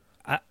completely.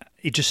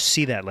 You just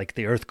see that like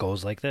the Earth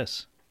goes like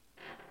this.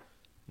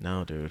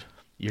 No, dude.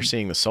 You're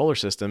seeing the solar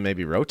system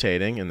maybe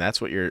rotating, and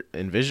that's what you're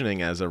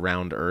envisioning as a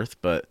round Earth,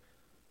 but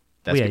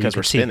that's Well, yeah, because you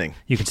we're can see- spinning.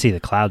 You can see the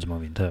clouds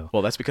moving too.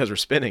 Well, that's because we're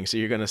spinning, so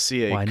you're going to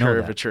see a Well, I know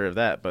that. curvature of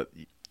that, but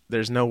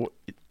there's no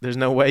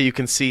way you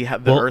can see how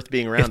the Well, Earth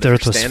being round if the you're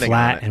Earth was standing on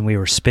flat it. and we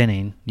were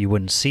spinning, you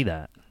wouldn't see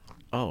that.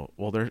 Oh,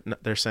 well,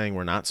 they're saying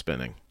we're not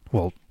spinning.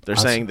 Well, They're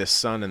us- saying the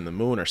sun and the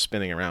moon are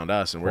spinning around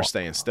us, and we're well,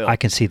 staying still. I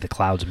can see the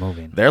clouds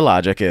moving. Their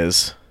logic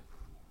is,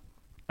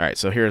 all right.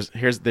 So here's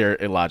their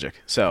logic.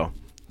 So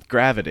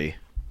gravity,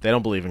 they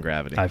don't believe in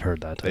gravity. I've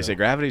heard that. They too. say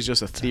gravity is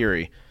just a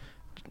theory.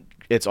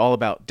 It's all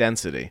about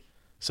density.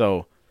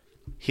 So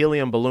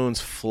helium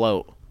balloons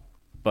float,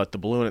 but the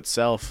balloon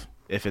itself,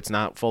 if it's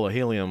not full of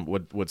helium,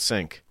 would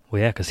sink.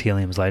 Well, yeah, because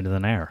helium is lighter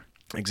than air.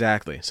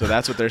 Exactly. So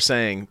that's what they're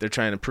saying. They're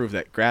trying to prove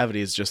that gravity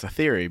is just a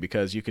theory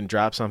because you can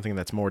drop something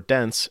that's more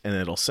dense and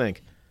it'll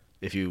sink.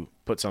 If you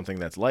put something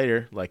that's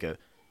lighter, like a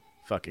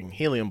fucking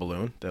helium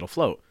balloon, that'll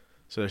float.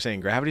 So they're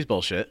saying gravity's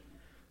bullshit,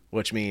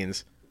 which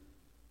means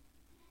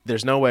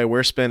there's no way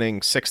we're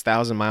spinning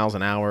 6,000 miles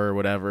an hour or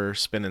whatever,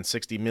 spinning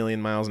 60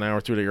 million miles an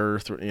hour through the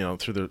Earth, you know,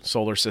 through the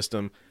solar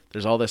system.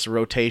 There's all this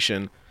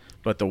rotation,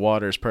 but the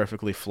water is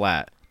perfectly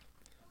flat.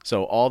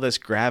 So all this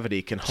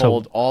gravity can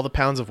hold all the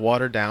pounds of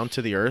water down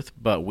to the Earth,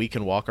 but we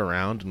can walk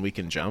around and we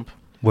can jump.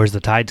 Where's the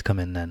tides come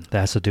in then? That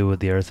has to do with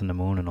the Earth and the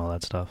Moon and all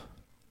that stuff.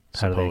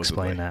 How do they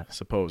explain that?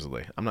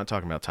 Supposedly. I'm not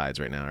talking about tides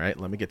right now, all right?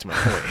 Let me get to my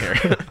point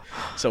here.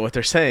 So what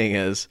they're saying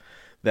is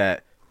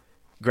that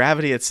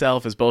gravity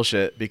itself is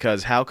bullshit,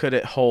 because how could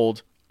it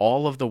hold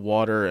all of the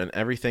water and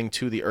everything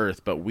to the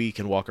Earth, but we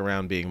can walk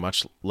around being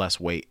much less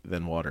weight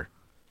than water?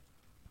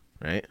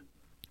 Right?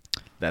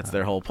 That's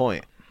their whole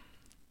point.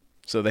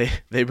 So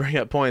they bring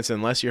up points.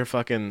 Unless you're a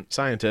fucking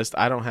scientist,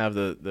 I don't have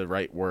the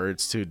right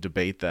words to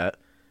debate that,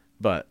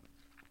 but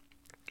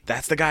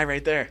that's the guy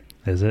right there.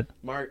 Is it?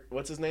 Mark,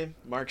 what's his name?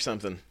 Mark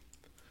something.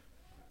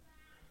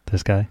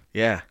 This guy?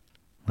 Yeah.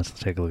 Let's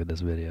take a look at this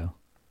video.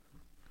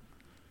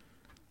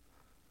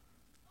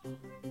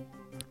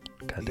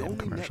 Goddamn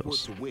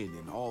commercials.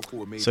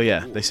 So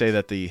yeah, they say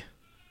that the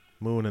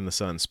moon and the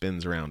sun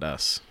spins around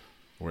us.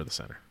 We're the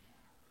center.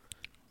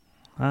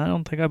 I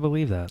don't think I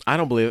believe that. I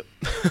don't believe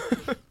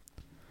it.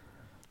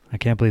 I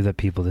can't believe that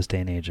people this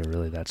day and age are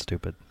really that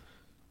stupid.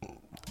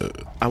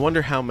 I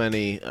wonder how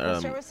many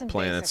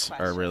planets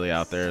are really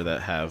out there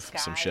that have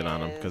some shit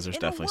on them, because there's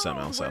definitely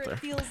something else out there.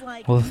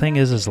 Well, the thing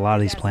is a lot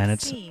of these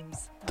planets,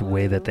 the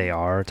way that they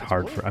are, it's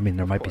hard for... I mean,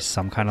 there might be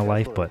some kind of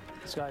life, but...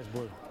 Sky's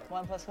blue.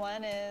 1 +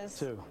 1 is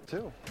 2.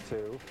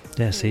 2.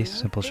 Yeah, see?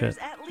 Simple shit.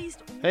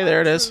 Hey,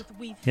 there it is.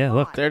 Yeah,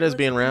 look. There it is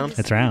being round.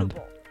 It's round.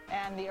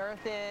 And the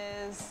Earth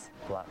is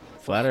Flat.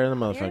 Flatter than a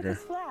the Earth motherfucker. is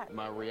flat.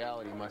 My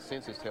reality, my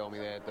senses tell me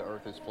that the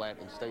Earth is flat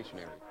and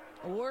stationary.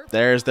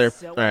 There's their...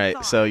 All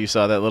right, so you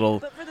saw that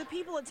little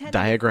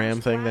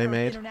diagram thing they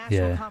made?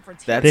 Yeah.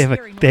 That's...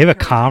 They have a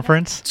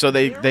conference? So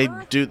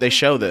they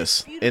show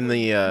this in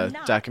the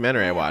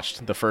documentary I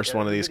watched, the first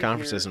one of these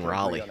conferences in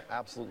Raleigh.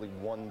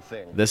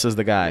 This is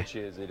the guy.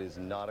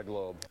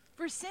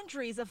 For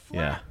centuries, a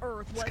flat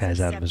Earth was This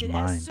guy's out of his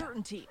accepted as mind.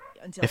 certainty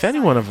until If any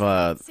one of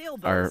scientists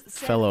and our sailboats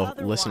said fellow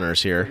otherwise.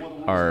 listeners here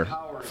are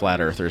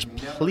flat earthers,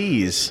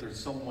 please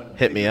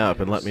hit me up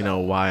and let me know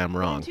why I'm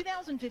wrong. In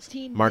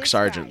 2015, Mark this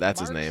Sargent, guy,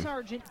 that's his Mark name.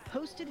 Sargent,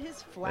 posted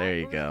his flat There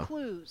you Earth go.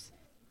 clues.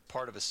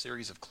 Part of a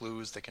series of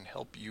clues that can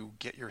help you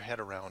get your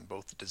head around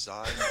both the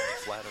design and the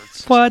flat Earth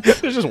system. What?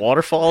 There's just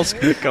waterfalls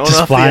going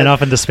Just off flying the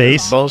off into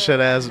space? bullshit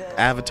ass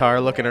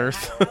Avatar-looking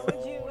Earth.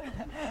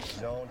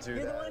 Don't do You're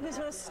the that. one who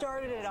sort of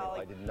started it all.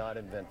 I did not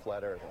invent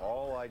flat Earth.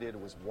 All I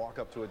did was walk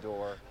up to a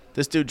door.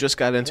 This dude just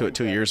got into it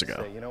 2 years ago.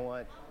 Say, you know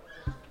what?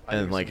 I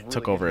And, think like, some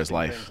took really over his interesting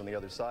life. things on the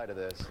other side of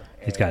this,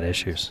 He's got and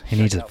issues. He check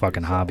needs it a out for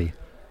fucking yourself. hobby.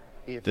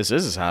 If This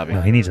is his hobby.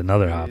 No, he needs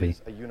another is hobby.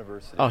 a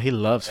university, Oh, he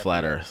loves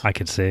flat Earth. I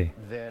could see.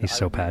 then He's I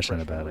so would be a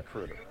passionate freshman about it.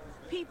 recruiter.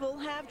 People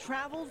have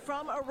traveled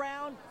from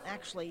around.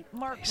 Actually,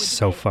 Mark He's would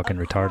so say fucking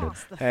retarded.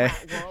 across the Hey,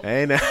 flat world.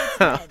 hey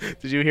now.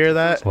 Did you hear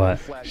that? What?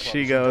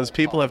 She goes,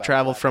 people have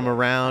traveled from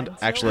around,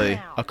 actually,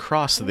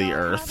 across the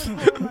Earth,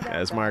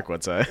 as Mark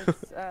would say.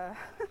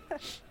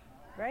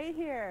 Right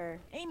here.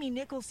 Amy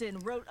Nicholson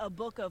wrote a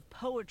book of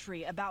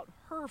poetry about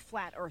her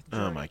flat Earth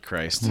journey. Oh, my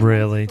Christ.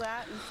 Really?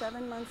 Flat in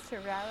 7 months to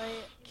rally.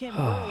 Kim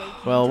Burley came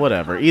Well, to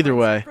whatever. the Either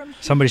way. conference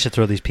from Somebody should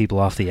throw these people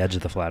off the edge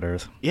of the flat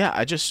Earth. Yeah,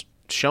 I just...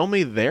 Show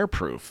me their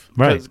proof.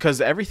 Right.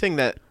 Because everything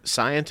that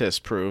scientists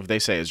prove, they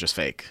say is just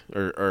fake.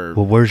 Or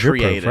Well, where's your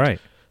created. proof? Right.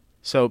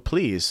 So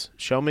please,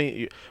 show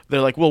me... They're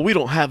like, well, we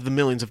don't have the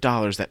millions of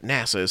dollars that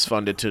NASA is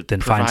funded to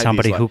Then provide find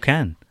somebody these who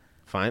can.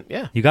 Fine,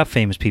 yeah. You got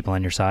famous people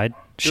on your side.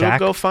 Do Shaq. a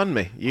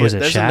GoFundMe. Was it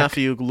There's Shaq? enough of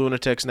you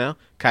lunatics now.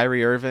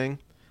 Kyrie Irving.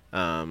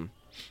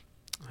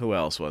 Who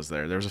else was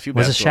there? There was a few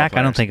Was it basketball Shaq? I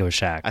don't players. think it was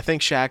Shaq. I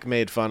think Shaq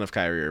made fun of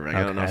Kyrie Irving.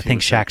 I don't know Okay, if I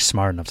think he was Shaq's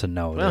smart enough to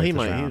know. Well, the he Earth is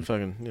might. He round.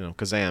 fucking,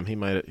 Kazam.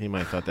 He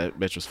might thought that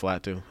bitch was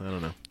flat too. I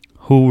don't know.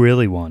 Who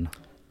really won?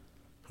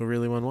 Who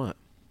really won what?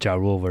 Ja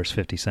Rule versus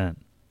 50 Cent.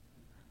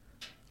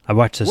 I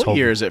watched this What whole...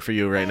 year is it for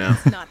you right now?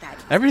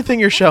 Everything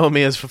you're showing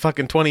me is for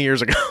fucking 20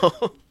 years ago.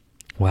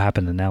 What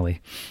happened to Nelly?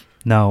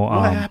 No,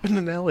 What happened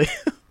to Nelly?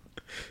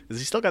 Does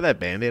he still got that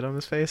Band-Aid on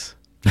his face?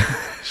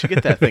 Should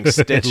get that thing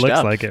stitched looks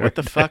up. like it What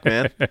the right fuck,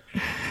 man?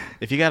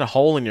 If you got a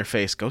hole in your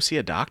face, go see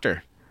a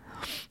doctor.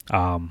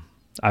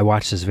 I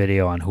watched this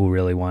video on who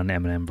really won,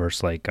 Eminem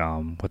versus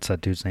what's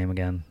that dude's name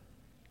again?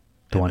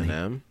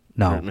 Eminem?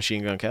 No. Or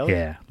Machine Gun Kelly?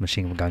 Yeah,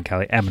 Machine Gun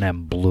Kelly.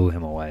 Eminem blew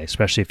him away,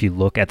 especially if you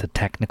look at the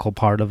technical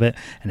part of it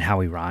and how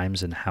he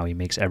rhymes and how he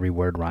makes every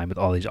word rhyme with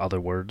all these other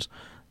words.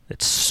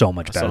 It's so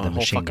much That's better the than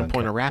whole Machine fucking Gun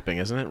point Kelly. of rapping,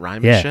 isn't it?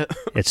 Rhyming Yeah, shit.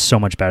 it's so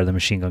much better than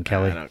Machine Gun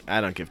Kelly.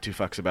 I don't give two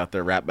fucks about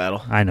their rap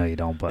battle. I know you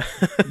don't, but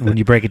when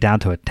you break it down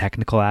to a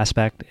technical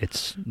aspect,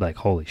 it's like,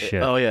 holy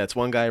shit. Oh yeah, it's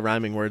one guy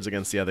rhyming words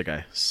against the other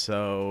guy.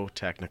 So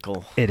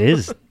technical. It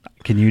is.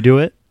 Can you do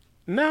it?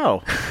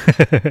 No.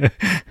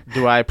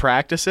 Do I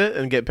practice it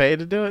and get paid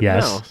to do it?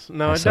 Yes.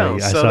 No, I saw don't.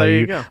 you- So there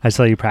you go. I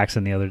saw you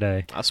practicing the other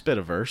day. I'll spit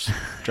a verse.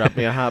 Drop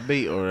me a hot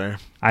beat over there.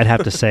 I'd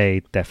have to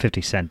say that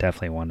 50 Cent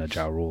definitely won the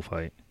Ja Rule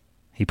fight.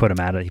 He put him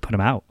out. He put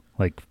him out.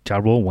 Like Ja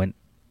Rule went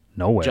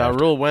Nowhere. Ja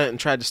Rule went and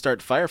tried to start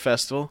the Fire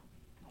Festival.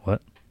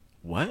 What?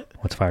 What?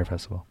 What's Fire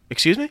Festival?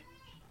 Excuse me?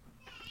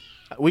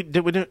 We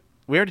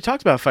already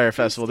talked about Fire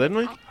Festival, didn't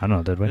we? I don't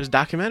know, did we? There's a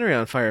documentary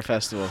on Fire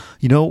Festival.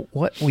 You know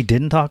what we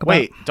didn't talk about?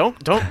 Wait,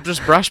 don't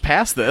just brush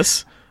past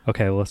this.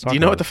 Okay, well, let's talk Do you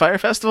know about what the Fire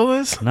Festival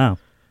is? it. No.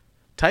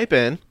 Type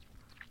in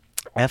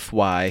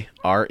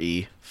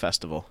FYRE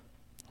Festival.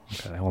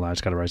 Okay, hold on. I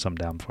just got to write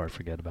something down before I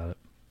forget about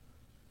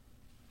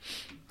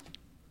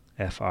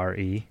it.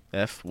 FRE.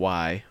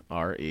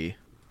 FYRE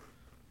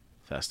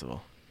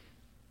Festival.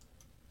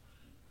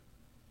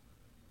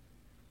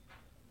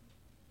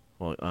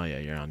 Well, oh yeah,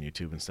 you're on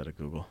YouTube instead of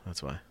Google.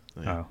 That's why.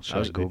 Yeah. Oh,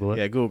 should I Google it?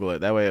 Yeah, Google it.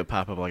 That way it'll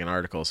pop up like an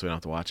article so we don't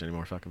have to watch any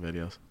more fucking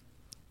videos.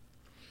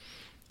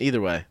 Either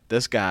way,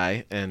 this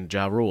guy and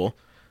Ja Rule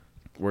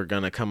were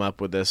going to come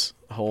up with this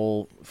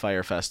whole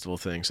Fire Festival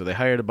thing. So they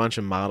hired a bunch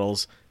of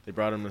models. They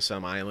brought them to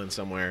some island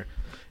somewhere.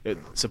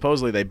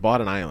 Supposedly they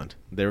bought an island.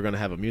 They were going to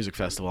have a music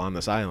festival on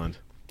this island.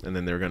 And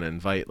then they were going to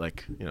invite,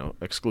 like, you know,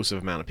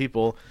 exclusive amount of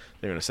people.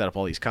 They were going to set up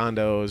all these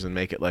condos and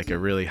make it like a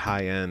really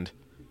high-end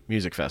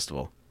music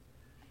festival.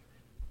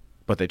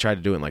 But they tried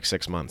to do it in like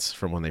 6 months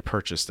from when they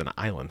purchased an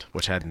island,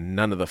 which had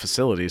none of the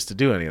facilities to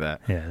do any of that.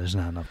 Yeah, there's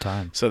not enough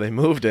time. So they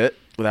moved it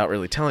without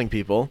really telling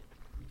people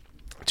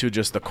to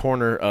just the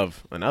corner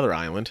of another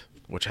island,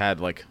 which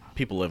had like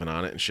people living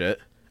on it and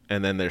shit.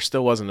 And then there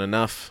still wasn't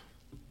enough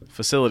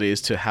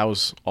facilities to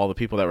house all the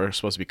people that were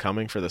supposed to be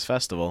coming for this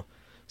festival.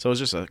 So it was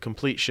just a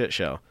complete shit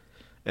show.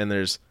 And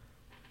there's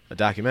a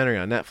documentary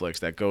on Netflix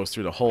that goes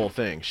through the whole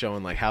thing,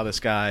 showing like how this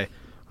guy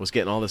was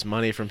getting all this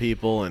money from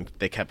people, and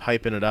they kept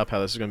hyping it up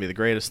how this is going to be the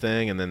greatest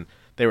thing. And then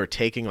they were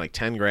taking like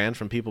 10 grand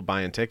from people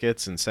buying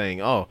tickets and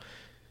saying, oh,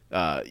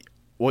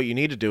 what you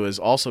need to do is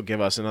also give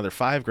us another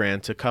 5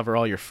 grand to cover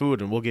all your food,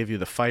 and we'll give you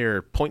the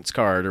Fire points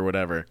card or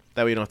whatever.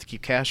 That way you don't have to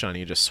keep cash on you.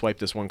 You just swipe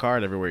this one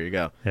card everywhere you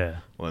go. Yeah.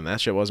 Well, and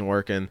that shit wasn't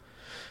working.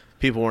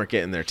 People weren't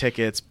getting their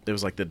tickets. It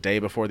was like the day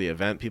before the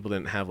event. People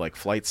didn't have like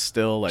flights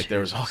still. Like, there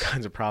was all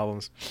kinds of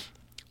problems.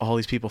 All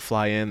these people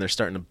fly in. They're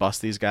starting to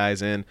bust these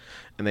guys in,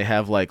 and they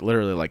have like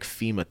literally like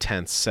FEMA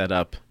tents set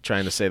up,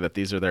 trying to say that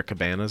these are their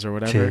cabanas or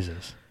whatever.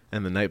 Jesus.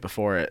 And the night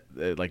before it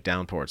like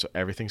downpoured, so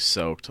everything's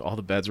soaked. All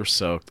the beds were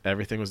soaked.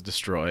 Everything was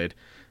destroyed.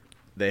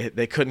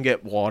 They couldn't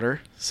get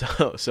water,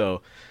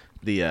 so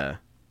the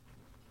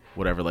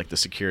whatever, like the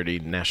security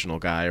national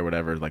guy or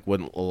whatever, like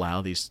wouldn't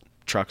allow these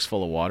trucks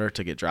full of water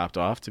to get dropped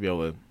off to be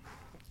able to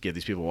give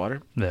these people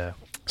water. Yeah.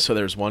 So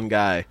there's one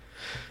guy,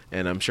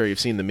 and I'm sure you've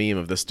seen the meme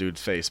of this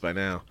dude's face by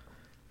now.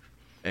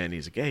 And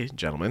he's a gay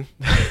gentleman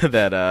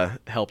that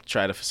helped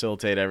try to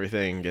facilitate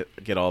everything,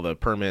 get all the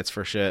permits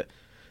for shit.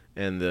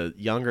 And the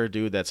younger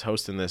dude that's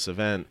hosting this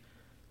event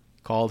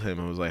called him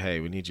and was like, hey,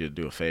 we need you to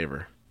do a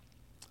favor.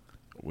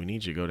 We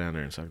need you to go down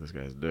there and suck this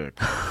guy's dick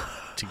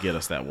to get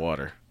us that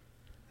water.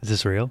 Is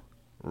this real?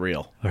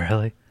 Real.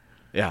 Really?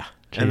 Yeah.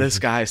 Jesus. And this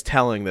guy's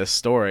telling this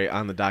story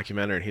on the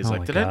documentary, and he's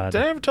like, did I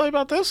ever tell you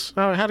about this?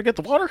 How to get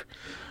the water?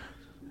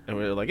 And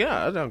we were like,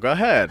 yeah, no, go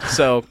ahead.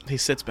 So he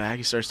sits back,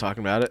 he starts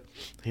talking about it.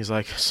 He's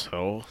like,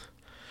 so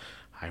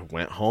I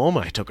went home,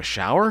 I took a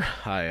shower,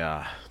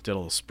 I did a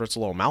little spritz, a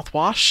little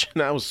mouthwash,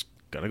 and I was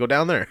gonna go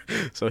down there.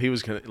 So he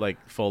was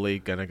fully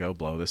gonna go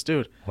blow this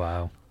dude.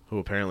 Wow. Who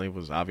apparently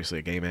was obviously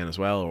a gay man as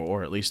well,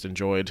 or at least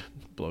enjoyed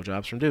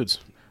blowjobs from dudes.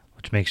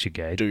 Which makes you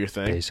gay. Do your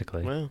thing.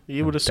 Basically. Well,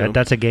 you would assume.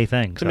 That's a gay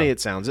thing. To me,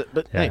 it sounds it,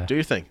 but yeah. hey, do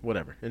your thing.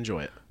 Whatever.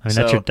 Enjoy it. I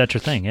mean, that's your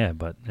thing, yeah,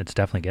 but it's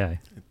definitely gay.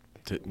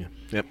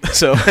 Yep.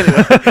 So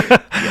anyway,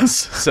 yes.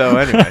 So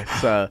anyway,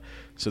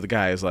 so the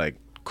guy is like,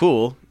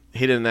 cool.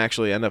 He didn't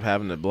actually end up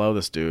having to blow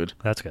this dude.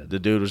 That's good. The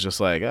dude was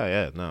just like, oh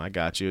yeah, no, I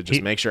got you.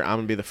 Just make sure I'm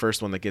gonna be the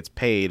first one that gets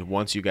paid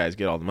once you guys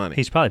get all the money.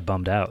 He's probably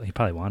bummed out. He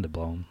probably wanted to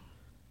blow him.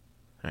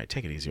 All right,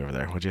 take it easy over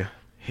there, would you?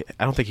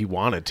 I don't think he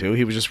wanted to.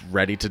 He was just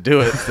ready to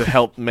do it to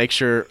help make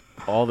sure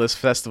all this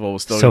festival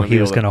was still. So he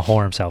was going to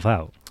whore himself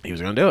out. He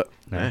was going to do it.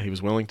 Yeah, he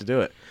was willing to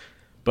do it.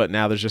 But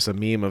now there's just a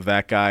meme of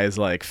that guy's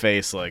like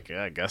face, like,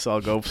 yeah, I guess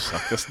I'll go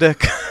suck this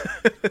dick.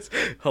 It's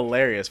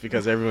hilarious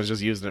because everyone's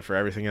just using it for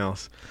everything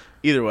else.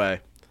 Either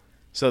way,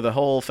 so the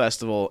whole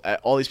festival,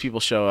 all these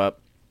people show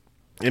up.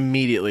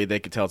 Immediately, they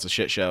could tell it's a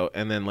shit show,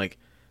 and then like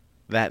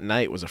that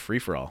night was a free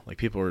for all. Like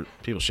people's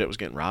shit was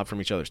getting robbed from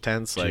each other's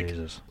tents. Like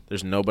Jesus.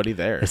 There's nobody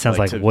there. It sounds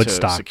like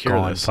Woodstock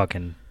gone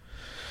fucking.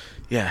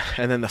 Yeah,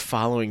 and then the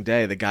following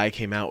day, the guy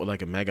came out with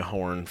like a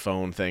megahorn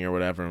phone thing or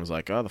whatever, and was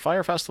like, "Oh, the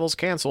Fire Festival's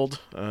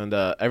canceled," and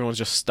everyone's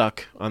just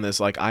stuck on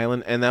this like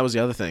island. And that was the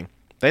other thing;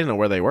 they didn't know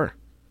where they were,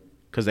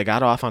 because they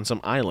got off on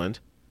some island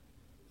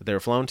that they were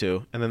flown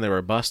to, and then they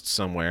were bussed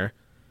somewhere.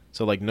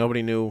 So like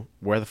nobody knew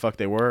where the fuck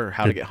they were or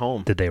how to get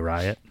home. Did they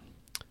riot?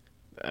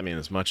 I mean,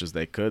 as much as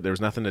they could. There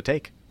was nothing to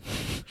take.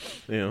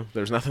 There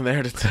was nothing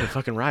there to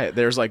fucking riot.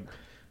 There's like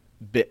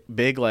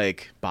big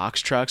like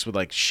box trucks with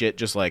like shit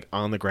just like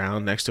on the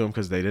ground next to them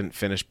because they didn't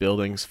finish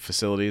buildings,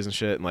 facilities and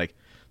shit. And like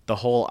the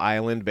whole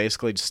island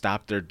basically just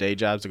stopped their day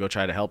jobs to go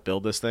try to help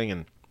build this thing,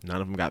 and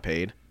none of them got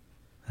paid.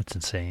 That's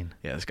insane.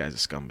 Yeah, this guy's a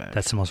scumbag.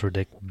 That's the most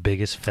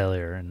biggest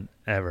failure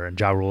ever. And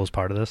Ja Rule is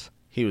part of this?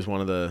 He was one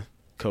of the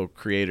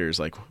co-creators,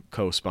 like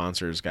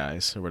co-sponsors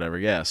guys or whatever.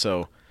 Yeah.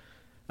 So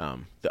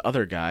the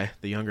other guy,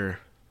 the younger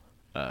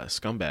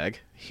scumbag,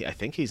 I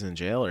think he's in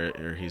jail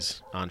or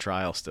he's on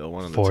trial still.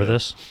 One of the For two.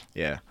 this?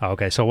 Yeah. Oh,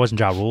 okay, so it wasn't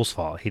Ja Rule's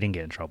fault. He didn't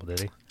get in trouble, did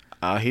he?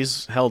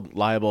 He's held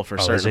liable for a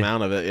Oh, is certain he?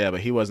 amount of it. Yeah, but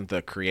he wasn't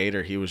the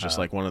creator. He was just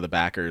like one of the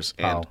backers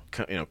and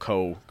Oh.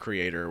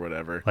 co-creator or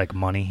whatever. Like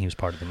Money? He was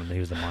part of he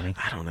was the Money?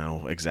 I don't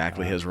know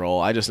exactly his role.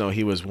 I just know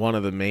he was one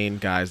of the main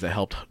guys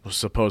that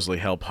supposedly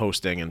helped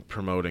hosting and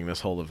promoting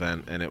this whole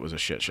event, and it was a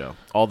shit show.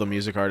 All the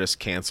music artists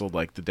canceled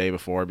like the day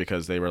before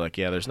because they were like,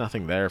 yeah, there's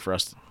nothing there for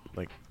us.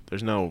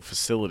 There's no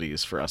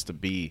facilities for us to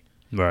be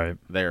Right.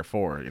 there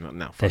for.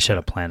 No. They should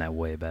have planned that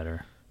way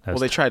better. Well,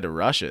 they tried to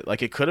rush it.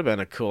 Like, it could have been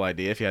a cool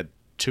idea if you had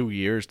 2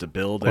 years to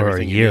build Or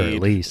everything a year you need.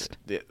 at least.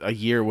 A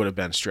year would have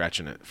been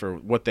stretching it for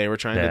what they were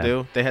trying to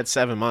do. They had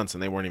 7 months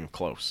and they weren't even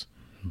close.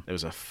 It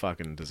was a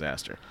fucking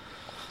disaster.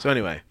 So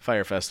anyway,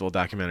 Fire Festival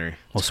documentary.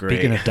 Well, It's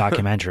speaking great. of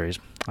documentaries,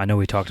 I know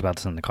we talked about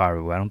this in the car,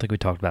 but I don't think we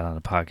talked about it on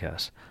the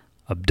podcast.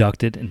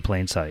 Abducted in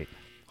Plain Sight.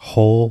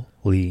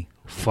 Holy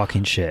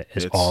fucking shit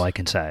is all I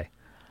can say.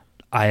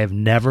 I have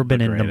never been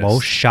in the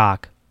most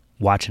shock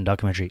watching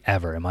documentary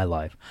ever in my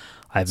life.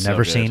 I've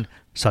never seen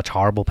such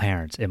horrible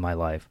parents in my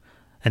life.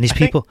 And these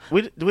people...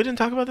 We didn't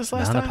talk about this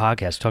last time? time? On the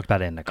podcast. We talked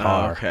about it in the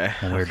car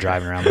when we were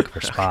driving around looking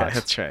for spots. Okay,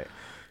 that's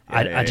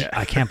right.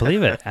 I can't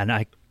believe it. And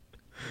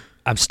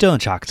I'm still in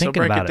shock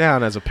thinking about it. So break it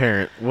down as a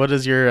parent. What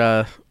is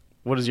your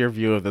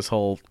view of this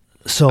whole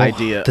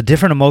idea? The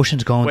different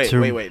emotions going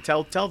through... Wait.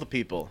 Tell the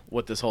people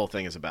what this whole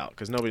thing is about,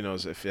 because nobody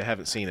knows if they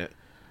haven't seen it.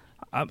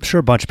 I'm sure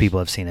a bunch of people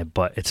have seen it,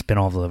 but it's been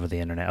all over the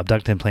internet.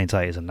 Abducted in Plain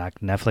Sight is a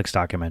Netflix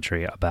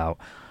documentary about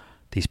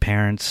these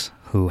parents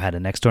who had a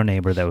next-door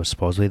neighbor that was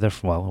supposedly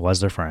was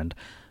their friend,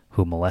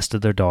 who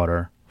molested their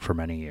daughter for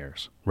many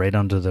years, right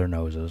under their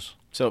noses.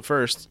 So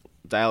first,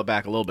 dial it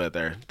back a little bit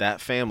there.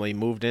 That family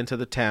moved into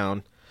the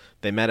town.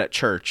 They met at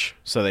church,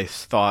 so they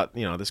thought,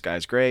 this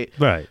guy's great.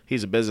 Right.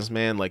 He's a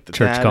businessman like the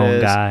church-going dad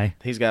is. guy.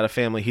 He's got a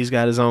family. He's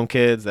got his own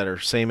kids that are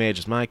same age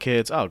as my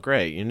kids. Oh,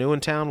 great. You're new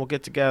in town. We'll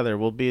get together.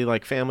 We'll be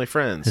like family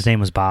friends. His name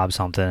was Bob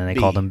something, and they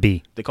called him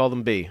B. They called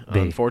him B. B.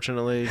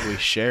 Unfortunately, we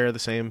share the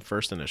same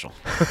first initial.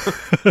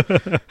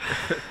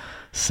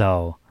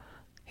 So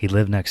he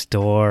lived next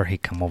door.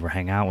 He'd come over,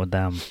 hang out with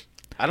them.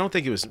 I don't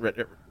think it wasn't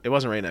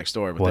right next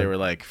door, but they were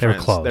like they were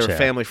friends. close, They were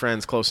family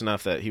friends close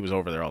enough that he was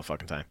over there all the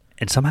fucking time.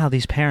 And somehow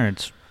these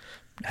parents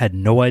had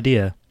no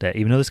idea that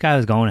even though this guy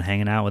was going and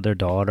hanging out with their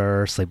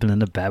daughter, sleeping in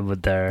the bed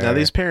with her. Now,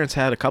 these parents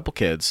had a couple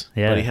kids,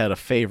 but he had a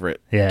favorite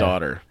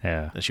daughter.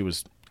 Yeah. And she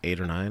was 8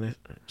 or 9,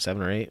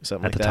 7 or 8,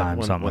 something at like the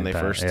that. time, when they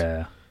that. first.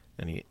 Yeah.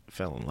 And he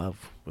fell in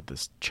love with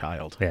this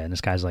child. Yeah, and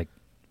this guy's like,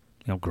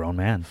 grown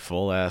man.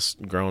 Full ass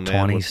grown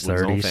man 20s, with 30s,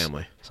 his own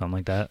family. Something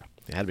like that.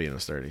 He had to be in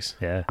his 30s.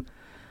 Yeah.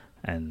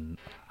 And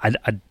I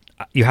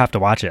you have to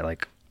watch it.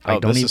 Like,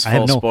 this is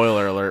full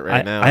spoiler alert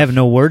right now. I have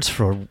no words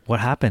for what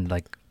happened.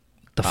 Like,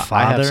 the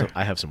father.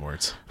 I have some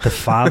words. The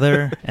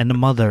father and the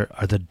mother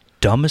are the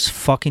dumbest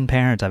fucking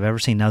parents I've ever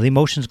seen. Now, the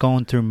emotions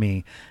going through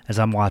me as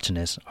I'm watching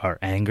this are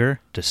anger,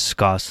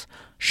 disgust,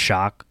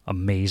 shock,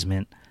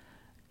 amazement,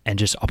 and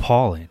just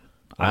appalling.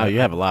 Wow, you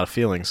have a lot of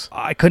feelings.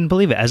 I couldn't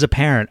believe it. As a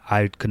parent,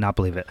 I could not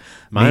believe it.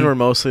 Mine were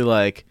mostly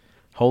like,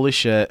 holy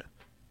shit,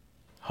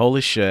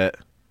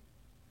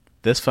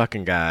 this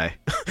fucking guy.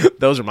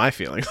 Those are my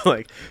feelings.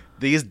 Like,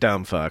 these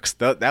dumb fucks.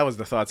 That was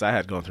the thoughts I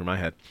had going through my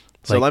head.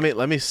 So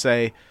let me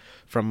say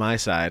from my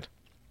side,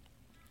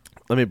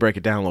 let me break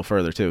it down a little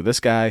further too. This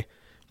guy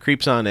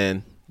creeps on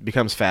in,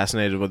 becomes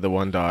fascinated with the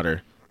one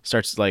daughter,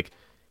 starts like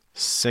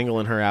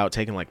singling her out,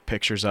 taking like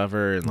pictures of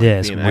her and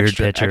like being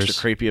extra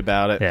creepy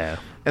about it. Yeah.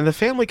 And the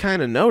family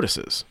kind of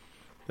notices.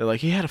 They're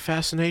like, he had a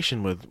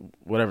fascination with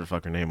whatever the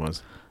fuck her name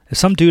was. If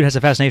some dude has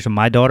a fascination with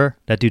my daughter,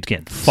 that dude's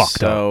getting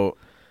fucked up.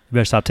 You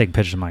better stop taking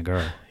pictures of my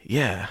girl.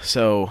 Yeah,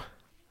 so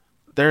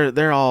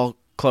they're all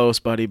close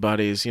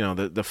buddies.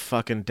 The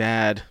fucking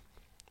dad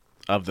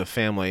of the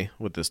family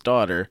with this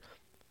daughter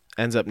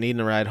ends up needing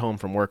a ride home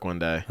from work one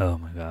day. Oh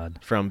my God.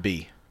 From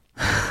B.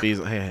 B's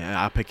like, hey,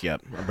 I'll pick you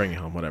up. I'll bring you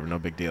home. Whatever, no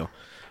big deal.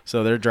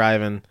 So they're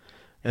driving,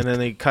 and then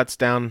he cuts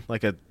down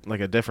like a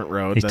different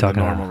road than the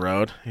normal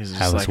road. He's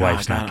just how like, his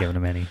wife's not giving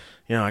him any.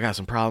 I got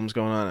some problems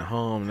going on at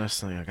home, and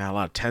this thing, I got a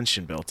lot of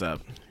tension built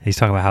up. He's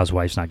talking about how his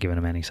wife's not giving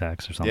him any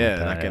sex or something like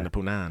that. Not getting the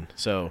punan.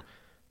 So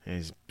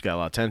he's got a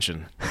lot of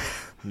tension.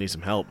 Needs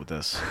some help with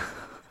this.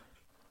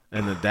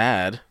 And the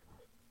dad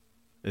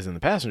is in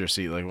the passenger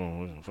seat, like, well,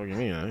 what the fuck you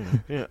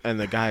mean? Yeah. And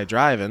the guy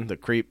driving, the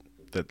creep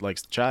that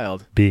likes the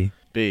child, B,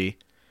 he's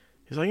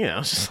like,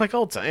 it's just like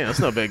old time.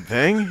 It's no big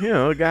thing.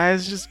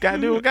 Guys just got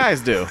to do what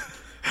guys do.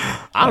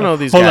 I don't know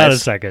these guys. Hold on a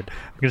second.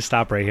 I'm going to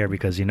stop right here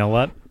because you know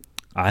what?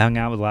 I hung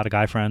out with a lot of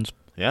guy friends.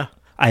 Yeah.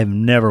 I have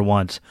never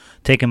once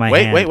taken my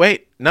hand.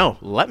 Wait. No,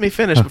 let me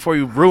finish before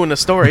you ruin the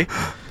story.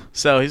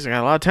 So he's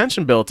got a lot of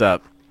tension built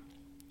up.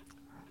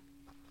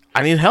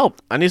 I need help.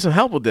 I need some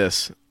help with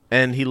this.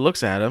 And he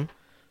looks at him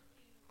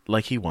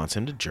like he wants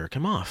him to jerk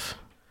him off.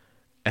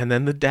 And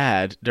then the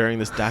dad, during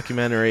this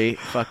documentary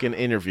fucking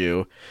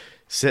interview,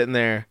 sitting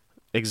there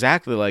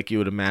exactly like you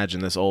would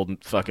imagine this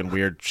old fucking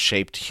weird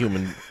shaped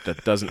human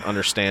that doesn't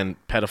understand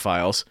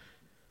pedophiles.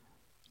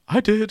 I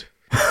did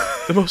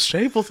the most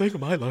shameful thing of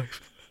my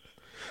life.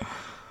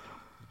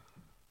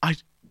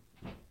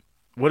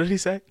 What did he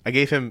say? I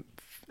gave him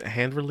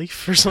hand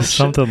relief or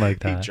something like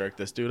that. He jerked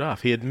this dude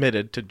off. He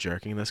admitted to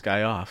jerking this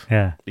guy off.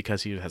 Yeah.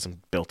 Because he had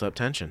some built up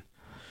tension.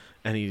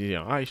 And he,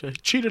 I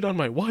cheated on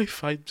my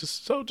wife. I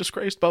just so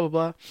disgraced, blah, blah,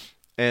 blah.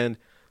 And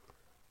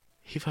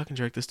he fucking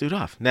jerked this dude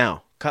off.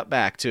 Now, cut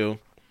back to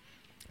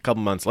a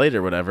couple months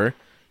later, whatever.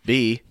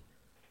 B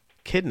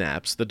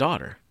kidnaps the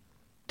daughter.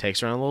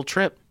 Takes her on a little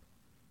trip.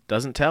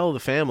 Doesn't tell the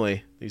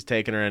family he's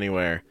taking her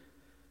anywhere.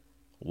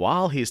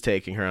 While he's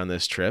taking her on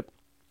this trip,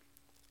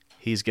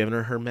 he's giving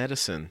her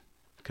medicine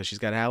because she's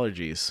got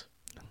allergies.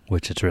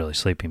 Which it's really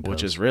sleeping pills.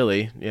 Which is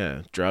really,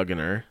 drugging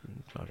her,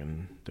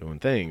 fucking doing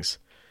things.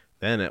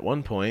 Then at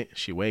one point,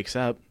 she wakes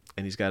up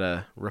and he's got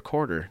a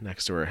recorder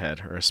next to her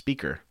head, or a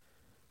speaker.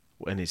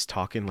 And he's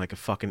talking like a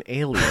fucking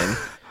alien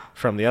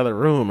from the other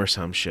room or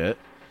some shit.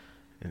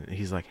 And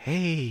he's like,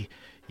 hey,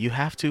 you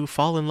have to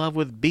fall in love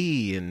with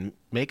B and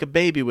make a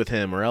baby with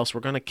him, or else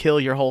we're going to kill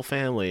your whole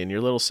family and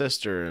your little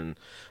sister and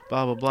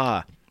blah, blah,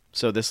 blah.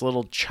 So this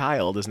little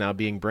child is now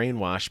being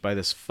brainwashed by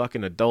this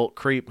fucking adult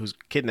creep who's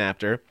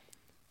kidnapped her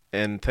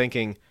and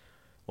thinking,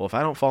 well, if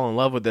I don't fall in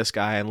love with this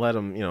guy and let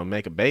him,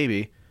 make a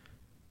baby,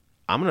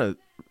 I'm going to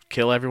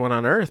kill everyone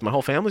on Earth. My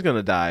whole family's going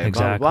to die. And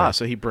blah, blah, blah.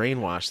 So he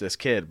brainwashed this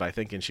kid by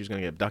thinking she was going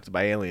to get abducted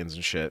by aliens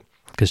and shit.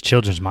 Because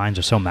children's minds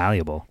are so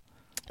malleable.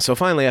 So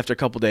finally, after a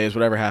couple days,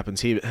 whatever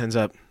happens, he ends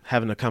up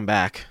having to come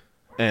back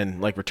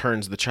and,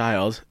 returns the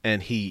child,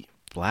 and he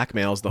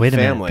blackmails the family. Wait a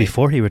minute.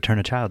 Before he returned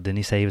a child, didn't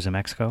he say he was in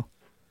Mexico?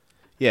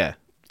 Yeah.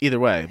 Either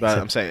way, but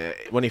I'm saying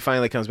when he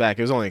finally comes back,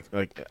 it was only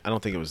I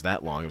don't think it was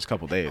that long. It was a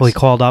couple days. Well, he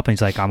called up and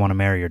he's like, "I want to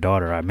marry your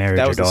daughter. I married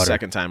your daughter." That was the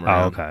second time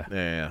around. Oh,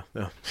 okay.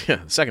 Yeah, the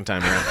second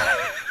time around.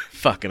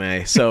 Fucking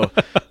A. So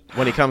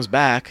when he comes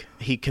back,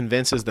 he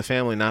convinces the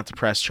family not to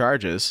press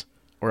charges,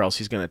 or else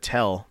he's going to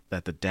tell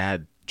that the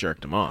dad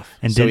jerked him off.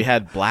 And so he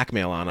had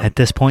blackmail on him. At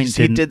this point,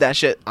 he did that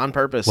shit on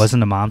purpose.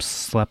 Wasn't the mom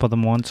slept with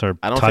him once or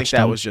I don't touched think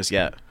that him? was just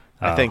yet.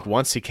 I think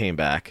once he came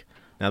back.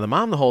 Now, the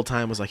mom the whole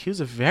time was like, he was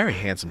a very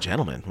handsome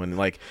gentleman.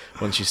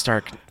 When she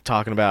started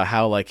talking about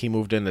how, he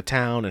moved into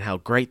town and how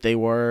great they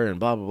were and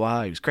blah, blah,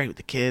 blah. He was great with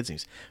the kids. And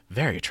he was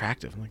very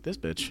attractive. I'm like, this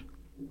bitch.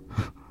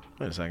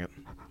 Wait a second.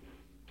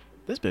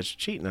 This bitch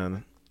cheating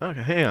on.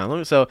 Okay, hang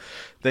on. So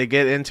they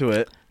get into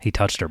it. He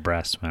touched her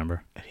breast,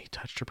 remember? And he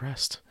touched her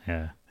breast.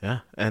 Yeah. Yeah.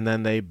 And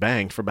then they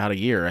banged for about a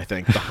year, I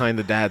think, behind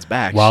the dad's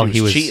back. While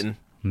he was cheating.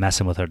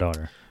 Messing with her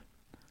daughter.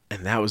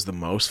 And that was the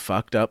most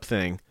fucked up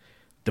thing.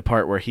 The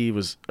part where he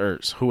was, or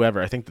whoever,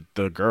 I think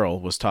the girl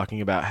was talking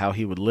about how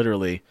he would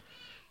literally,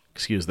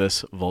 excuse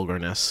this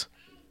vulgarness,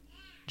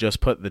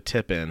 just put the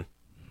tip in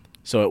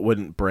so it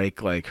wouldn't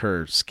break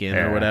her skin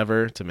or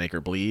whatever to make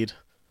her bleed.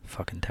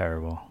 Fucking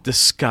terrible.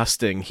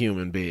 Disgusting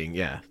human being.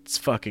 Yeah, it's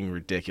fucking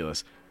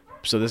ridiculous.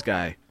 So this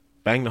guy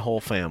banged the whole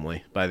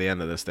family by the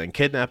end of this thing,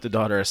 kidnapped the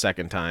daughter a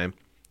second time,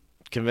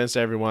 convinced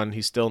everyone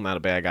he's still not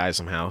a bad guy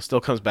somehow, still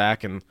comes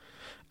back, and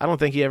I don't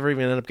think he ever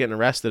even ended up getting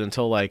arrested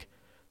until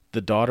the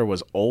daughter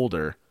was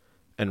older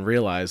and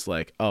realized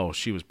oh,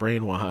 she was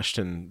brainwashed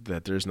and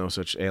that there's no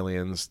such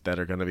aliens that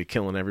are going to be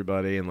killing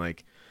everybody. And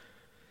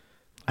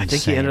I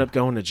think he ended up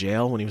going to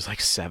jail when he was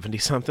 70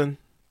 something.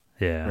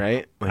 Yeah.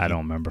 Right? I don't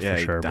remember for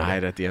sure. He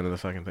died at the end of the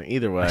fucking thing.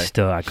 Either way.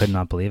 I could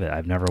not believe it.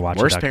 I've never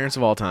watched Worst parents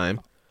of all time.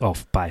 Oh,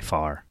 by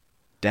far.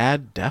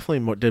 Dad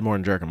definitely did more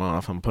than jerk him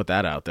off. I'm going to put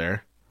that out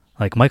there.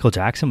 Michael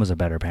Jackson was a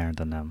better parent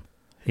than them.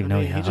 Even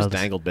though he just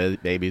dangled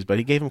babies, but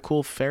he gave them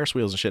cool Ferris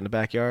wheels and shit in the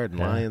backyard and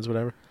lions,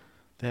 whatever.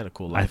 They had a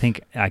cool life. I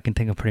think I can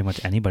think of pretty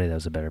much anybody that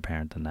was a better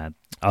parent than that,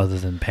 other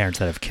than parents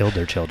that have killed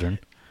their children.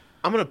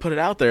 I'm going to put it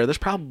out there. There's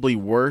probably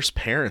worse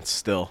parents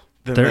still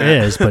than there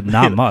that. is, but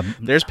not much.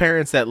 There's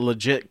parents that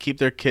legit keep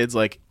their kids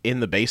in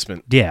the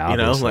basement. Yeah,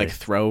 obviously.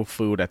 Throw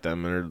food at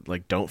them or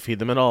don't feed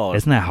them at all.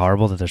 Isn't that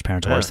horrible that there's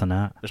parents worse than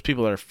that? There's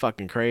people that are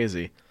fucking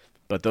crazy,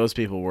 but those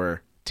people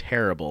were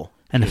terrible.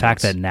 And the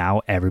fact that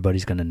now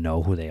everybody's going to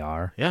know who they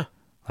are. Yeah.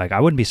 I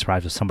wouldn't be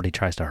surprised if somebody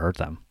tries to hurt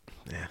them.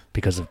 Yeah.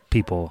 Because of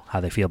people,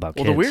 how they feel about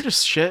kids. Well, the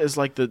weirdest shit is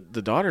the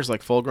daughter's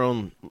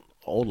full-grown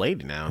old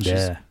lady now.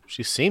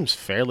 She seems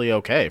fairly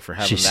okay for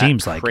having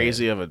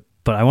crazy of a...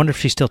 But I wonder if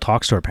she still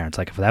talks to her parents.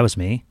 If that was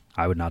me,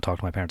 I would not talk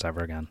to my parents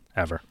ever again.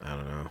 Ever. I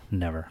don't know.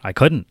 Never. I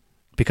couldn't.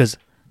 Because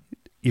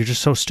you're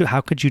just so stupid.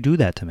 How could you do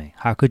that to me?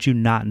 How could you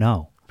not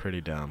know?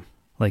 Pretty dumb.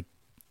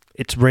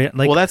 It's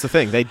well, that's the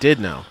thing. They did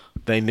know.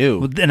 They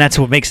knew. And that's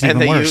what makes it even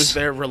worse. And they used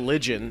their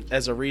religion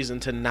as a reason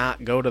to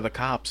not go to the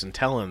cops and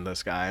tell him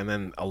this guy, and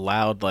then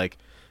allowed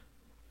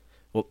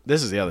well,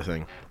 this is the other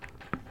thing.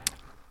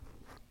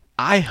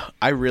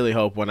 I really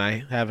hope when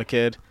I have a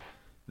kid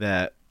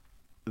that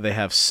they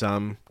have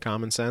some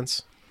common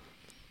sense,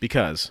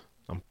 because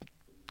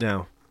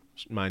now,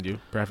 mind you,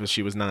 preface,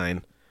 she was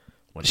 9.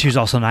 She was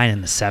also 9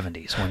 in the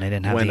 70s when they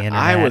didn't have the internet.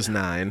 When I was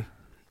 9,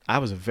 I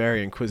was a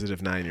very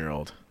inquisitive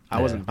 9-year-old.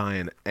 I wasn't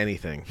buying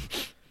anything.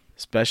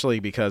 especially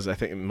because I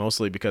think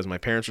mostly because my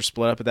parents were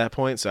split up at that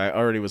point. So I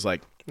already was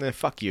like,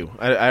 fuck you.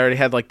 I already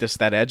had like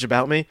that edge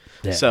about me.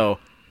 Yeah. So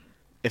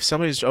if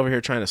somebody's over here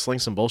trying to sling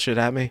some bullshit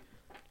at me,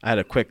 I had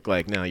a quick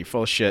like, no, you're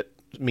full of shit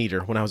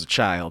meter when I was a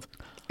child.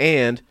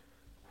 And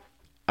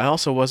I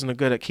also wasn't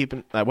good at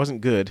keeping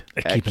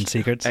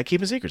secrets. At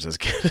keeping secrets as a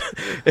kid.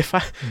 If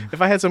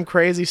I had some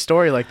crazy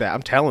story like that,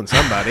 I'm telling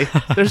somebody.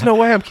 There's no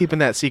way I'm keeping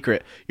that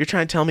secret. You're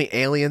trying to tell me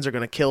aliens are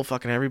gonna kill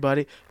fucking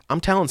everybody? I'm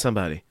telling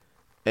somebody,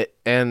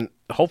 and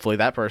hopefully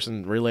that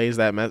person relays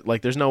that.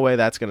 Like, there's no way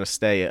that's gonna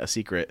stay a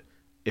secret.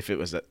 If it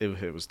was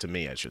to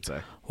me, I should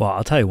say. Well,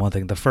 I'll tell you one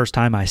thing. The first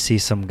time I see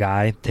some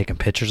guy taking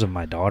pictures of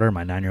my daughter,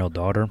 my 9-year-old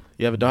daughter.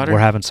 You have a daughter? We're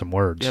having some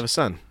words. You have a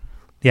son?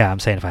 Yeah, I'm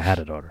saying if I had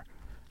a daughter.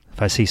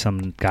 If I see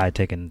some guy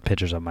taking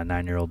pictures of my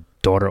 9-year-old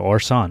daughter or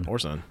son.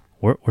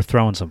 We're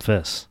throwing some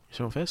fists. You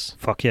throwing fists?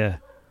 Fuck yeah.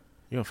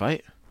 You gonna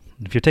fight?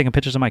 If you're taking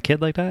pictures of my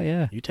kid like that,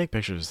 yeah. You take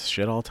pictures of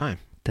shit all the time.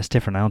 That's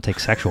different. I don't take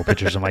sexual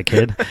pictures of my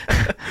kid.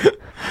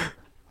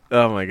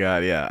 Oh my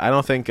god, yeah. I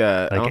don't think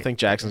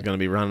Jackson's gonna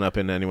be running up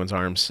into anyone's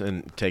arms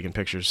and taking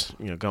pictures,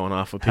 going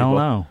off with people. Hell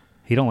no.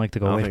 He don't like to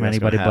go away from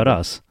anybody but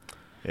us.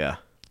 Yeah.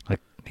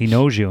 Like, he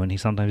knows you, and he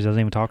sometimes doesn't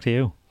even talk to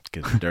you.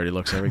 Gives me dirty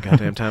looks every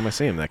goddamn time I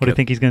see him. What do you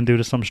think he's gonna do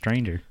to some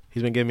stranger?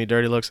 He's been giving me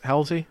dirty looks. How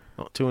old is he?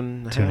 Oh,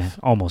 2.5?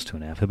 Almost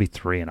 2.5. He'll be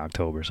 3 in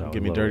October. So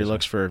give me dirty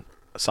looks for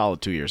a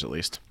solid 2 years at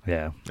least.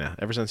 Yeah. Yeah.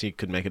 Ever since he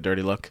could make a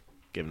dirty look,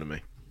 give him to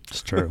me.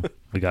 It's true.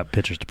 We got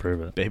pictures to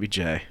prove it. Baby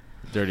J,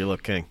 dirty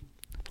look king.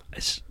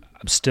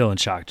 I'm still in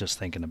shock just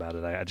thinking about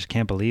it. I just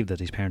can't believe that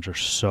these parents are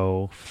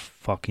so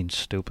fucking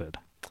stupid.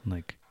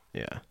 Like,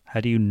 yeah.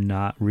 How do you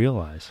not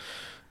realize?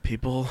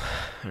 People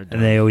are dumb.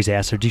 And they always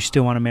ask her, "Do you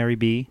still want to marry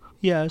B?"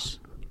 Yes.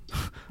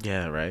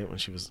 Yeah, right. When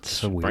she was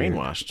so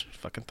brainwashed,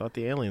 fucking thought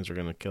the aliens were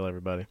gonna kill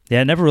everybody.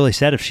 Yeah, it never really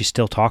said if she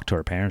still talked to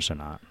her parents or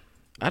not.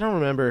 I don't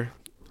remember.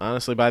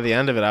 Honestly, by the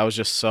end of it, I was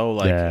just so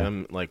like,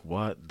 I'm like,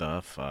 what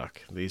the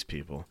fuck? These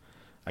people.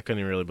 I couldn't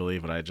even really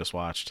believe what I had just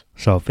watched.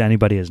 So if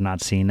anybody has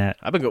not seen that,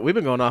 we've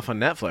been going off on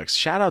Netflix.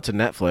 Shout out to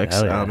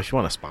Netflix. Yeah. If you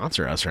want to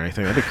sponsor us or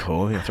anything, that'd be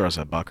cool. Throw us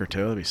a $1 or $2.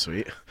 That'd be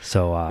sweet.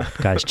 So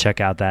guys,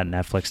 check out that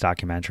Netflix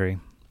documentary.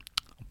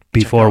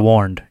 Be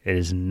forewarned, it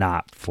is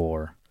not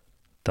for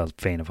the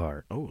faint of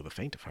heart. Oh, the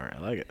faint of heart. I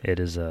like it. It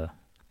is a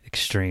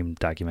extreme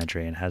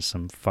documentary and has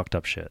some fucked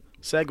up shit.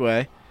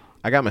 Segue.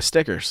 I got my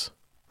stickers.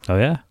 Oh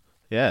yeah?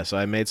 Yeah, so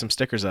I made some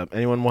stickers up.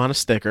 Anyone want a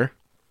sticker?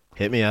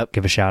 Hit me up.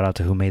 Give a shout out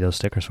to who made those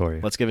stickers for you.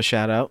 Let's give a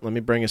shout out. Let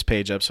me bring his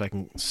page up so I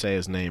can say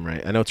his name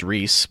right. I know it's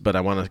Reese, but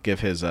I want to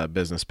give his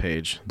business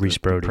page. Reese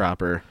Brody.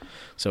 Proper.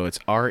 So it's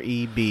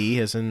REB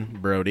as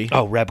in Brody.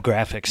 Oh, Reb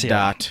Graphics.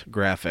 Yeah.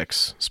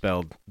 .graphics,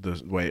 spelled the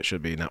way it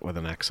should be, not with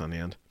an X on the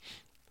end.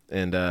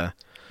 And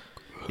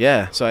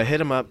yeah, so I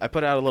hit him up. I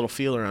put out a little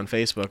feeler on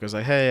Facebook. I was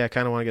like, hey, I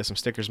kind of want to get some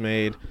stickers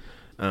made.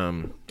 I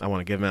want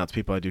to give them out to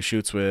people I do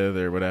shoots with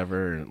or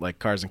whatever, like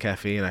Cars and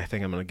Caffeine. I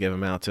think I'm going to give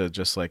them out to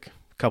just like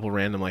couple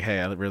random, like, hey,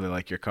 I really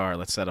like your car,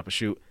 let's set up a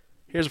shoot,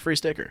 here's a free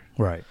sticker.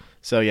 Right.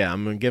 So yeah,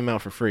 I'm gonna give them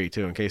out for free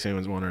too, in case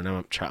anyone's wondering.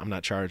 I'm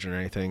not charging or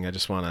anything. I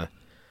just want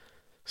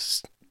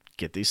to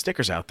get these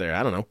stickers out there.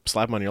 I don't know,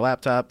 slap them on your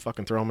laptop,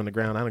 fucking throw them in the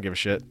ground, I don't give a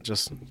shit,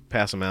 just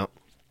pass them out.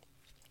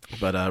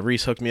 But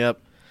Reese hooked me up.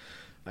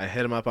 I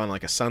hit him up on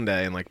like a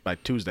Sunday, and like by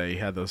Tuesday he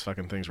had those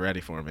fucking things ready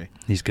for me.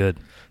 He's good.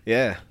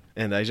 Yeah.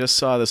 And I just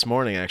saw this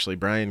morning actually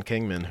Brian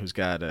Kingman, who's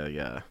got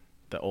the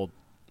old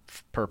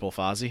purple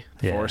Fozzie,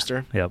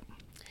 Forester. Yep.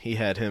 He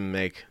had him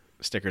make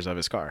stickers of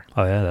his car.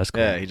 Oh, yeah, that's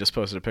cool. Yeah, he just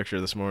posted a picture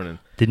this morning.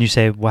 Didn't you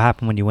say what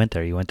happened when you went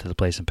there? You went to the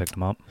place and picked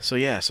them up? So,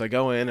 yeah, so I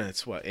go in, and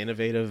it's what?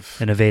 Innovative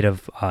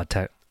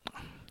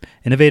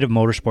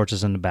Motorsports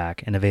is in the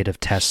back. Innovative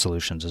Test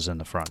Solutions is in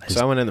the front.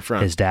 So I went in the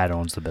front. His dad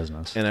owns the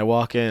business. And I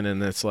walk in,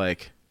 and it's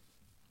like,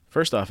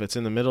 first off, it's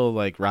in the middle of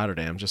like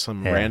Rotterdam, just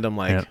some random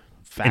like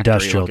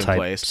industrial factory-looking type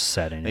place.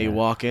 setting. And you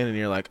walk in, and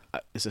you're like,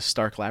 is this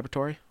Stark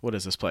Laboratory? What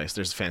is this place?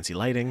 There's fancy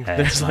lighting.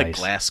 There's like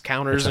glass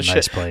counters and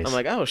nice shit. Place. I'm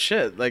like, oh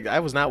shit! Like I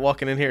was not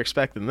walking in here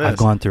expecting this. I've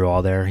gone through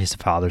all there. His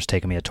father's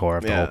taken me a tour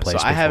of the whole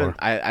place. So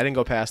I didn't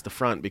go past the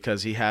front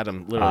because he had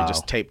them literally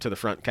just taped to the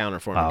front counter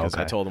for me because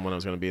I told him when I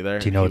was going to be there.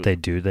 Do you know what they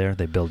do there?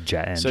 They build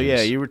jet engines. So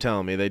yeah, you were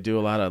telling me they do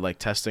a lot of like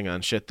testing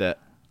on shit that.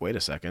 Wait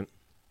a second,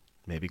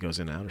 maybe goes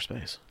into outer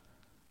space.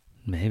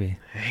 Maybe,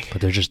 but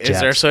they're just jets.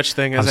 Is there such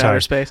thing as outer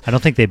space? I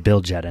don't think they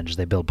build jet engines.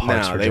 They build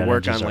parts for jet engines. No, they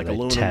work on like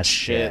aluminum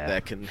shit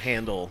that can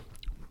handle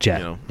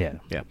jet.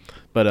 Yeah.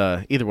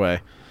 But either way,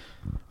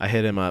 I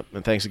hit him up,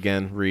 and thanks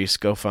again, Reese.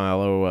 Go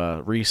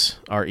follow Reese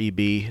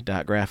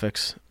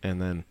REB.graphics,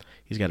 and then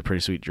he's got a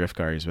pretty sweet drift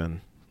car. He's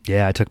been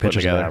I took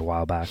pictures of that a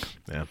while back.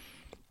 Yeah,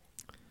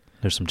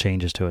 there's some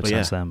changes to it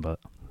since then, but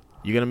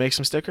you gonna make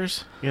some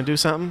stickers? You gonna do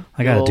something?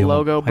 I gotta do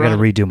logo. I gotta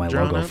redo my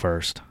logo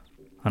first.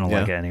 I don't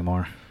like Yeah. it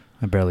anymore.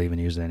 I barely even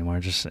use it anymore.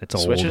 It's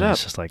old. Switch it up.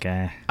 It's just like,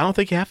 eh. I don't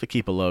think you have to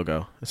keep a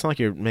logo. It's not like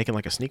you're making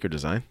like a sneaker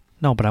design.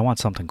 No, but I want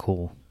something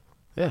cool.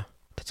 Yeah.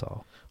 That's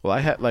all. Well,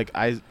 I had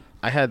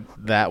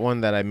that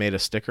one that I made a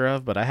sticker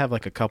of, but I have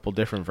like a couple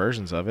different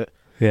versions of it.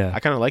 Yeah. I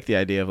kind of like the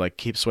idea of like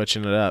keep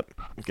switching it up,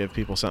 give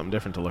people something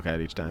different to look at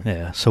each time.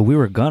 Yeah. So we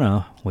were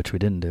gonna, which we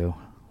didn't do,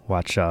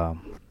 watch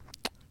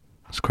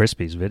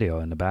Crispy's video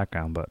in the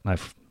background, but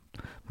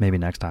maybe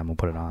next time we'll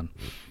put it on.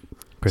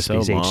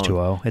 Crispy's So long.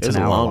 H2O. It's It was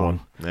an a hour long long. one.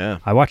 Yeah.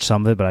 I watched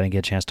some of it, but I didn't get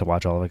a chance to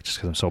watch all of it just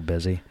because I'm so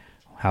busy.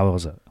 How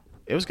was it?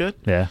 It was good.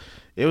 Yeah.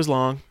 It was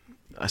long.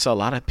 I saw a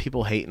lot of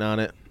people hating on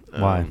it.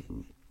 Why?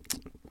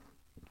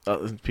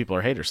 People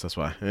are haters. That's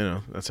why.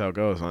 That's how it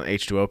goes. On the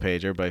H2O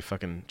page, everybody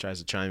fucking tries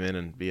to chime in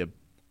and be a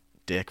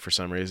dick for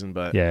some reason.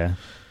 But Yeah.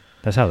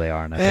 That's how they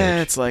are on that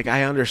page. it's like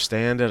I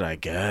understand it, I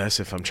guess,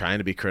 if I'm trying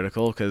to be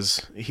critical,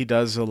 because he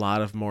does a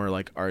lot of more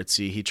like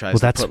artsy. He tries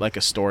to put like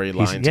a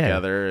storyline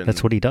together, and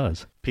that's what he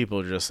does. people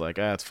are just like,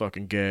 it's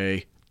fucking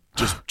gay.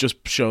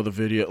 Just show the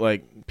video.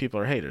 Like, people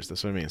are haters.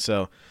 That's what I mean.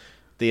 So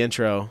the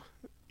intro,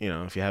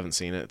 if you haven't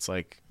seen it, it's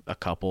like a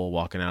couple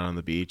walking out on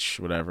the beach,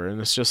 whatever, and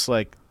it's just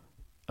like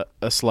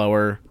a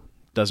slower,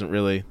 doesn't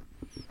really.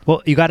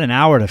 Well, you got an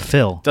hour to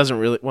fill.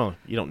 Well,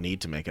 you don't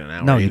need to make it an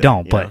hour. No, you either,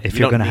 don't. But if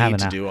you're going to have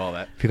to do all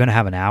that, if you're going to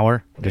have an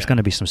hour, there's going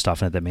to be some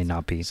stuff in it that may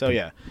not be. So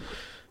yeah,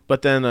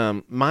 but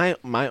then my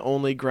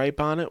only gripe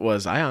on it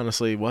was I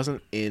honestly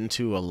wasn't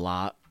into a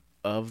lot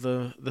of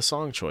the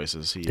song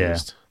choices he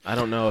used. I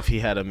don't know if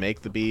he had to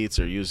make the beats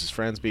or use his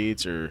friend's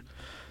beats or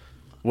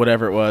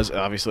whatever it was.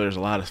 Obviously, there's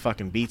a lot of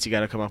fucking beats you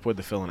got to come up with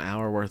to fill an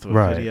hour worth of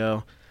a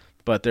video,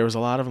 but there was a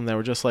lot of them that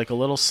were just like a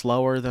little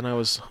slower than I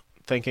was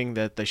thinking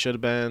that they should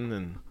have been,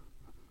 and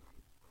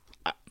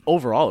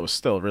overall it was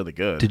still really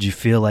good. Did you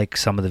feel like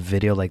some of the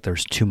video, like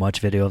there's too much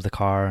video of the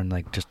car and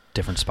like just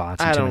different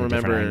spots? And I too don't many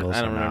different remember. angles,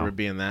 I don't or no? remember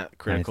being that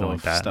critical Anything of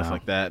like that, stuff no.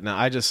 like that. No,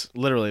 I just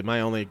literally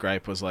my only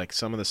gripe was like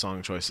some of the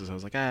song choices. I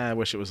was like, I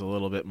wish it was a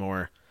little bit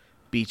more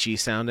beachy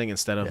sounding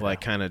instead of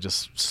like kind of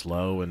just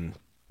slow and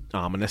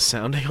ominous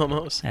sounding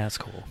almost. Yeah, that's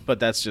cool. But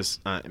that's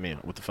just, I mean,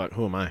 what the fuck?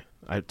 Who am I?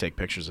 I take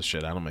pictures of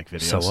shit. I don't make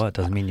videos. So what?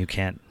 Doesn't mean you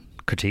can't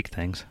critique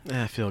things.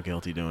 I feel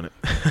guilty doing it.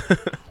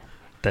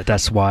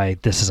 That's why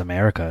this is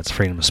America. It's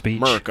freedom of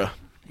speech. America.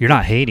 You're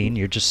not hating.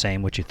 You're just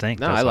saying what you think.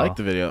 No, I like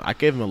the video. I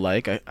gave him a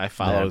like. I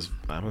follow his.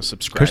 I'm a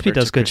subscriber. Crispy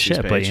does to good Crispy's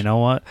shit, but page. you know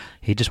what?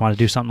 He just wanted to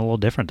do something a little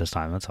different this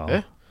time. That's all.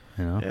 Yeah.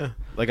 Yeah.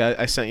 Like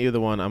I sent you the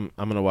one. I'm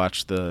gonna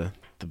watch the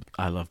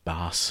I love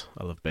bass.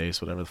 I love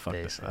bass. Whatever the fuck.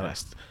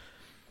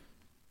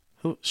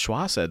 Who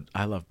Schwa said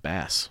I love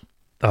bass.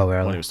 Oh,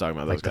 really? When he was talking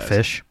about like those the guys.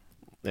 fish.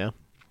 Yeah.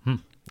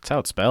 That's how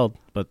it's spelled,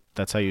 but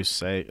that's how you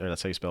say, or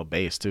that's how you spell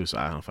bass too. So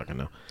I don't fucking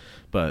know.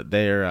 But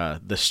they're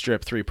the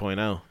Strip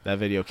 3.0. That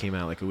video came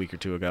out like a week or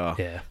two ago.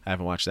 Yeah. I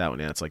haven't watched that one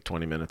yet. It's like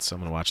 20 minutes. So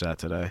I'm gonna watch that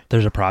today.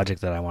 There's a project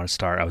that I want to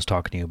start. I was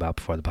talking to you about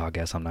before the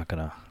podcast. I'm not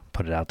gonna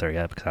put it out there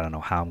yet because I don't know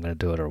how I'm gonna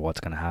do it or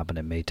what's gonna happen.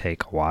 It may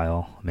take a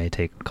while. It may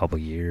take a couple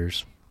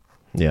years.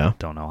 Yeah.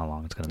 Don't know how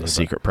long it's gonna be. A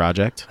secret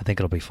project. I think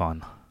it'll be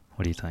fun.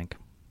 What do you think?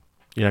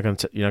 You're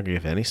not gonna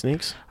give any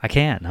sneaks? I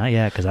can't. Not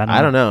yet because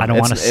I don't know. I don't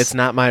want to. It's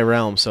not my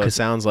realm, so it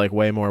sounds like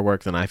way more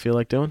work than I feel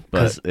like doing.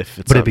 But if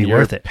it's would it be something you're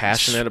worth it?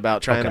 passionate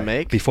about trying to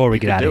make, before we you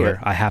get could out of do here,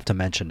 it. I have to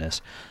mention this.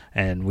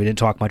 And we didn't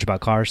talk much about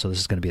cars, so this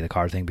is going to be the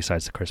car thing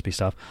besides the Crispy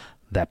stuff.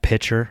 That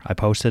picture I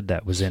posted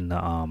that was in the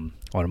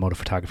automotive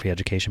photography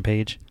education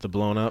page. The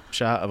blown up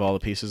shot of all the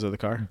pieces of the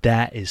car.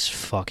 That is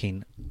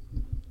fucking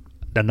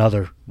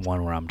another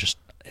one where I'm just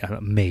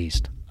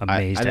amazed.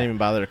 I didn't even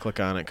bother to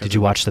click on it. Did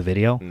you watch the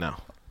video? No.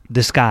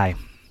 This guy.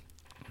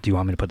 Do you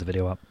want me to put the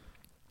video up?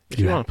 If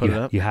you want to put it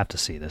up. You have to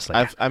see this.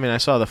 Like, I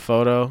saw the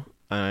photo.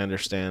 And I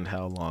understand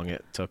how long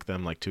it took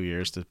them, like 2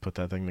 years to put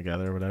that thing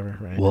together or whatever,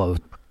 right? Well,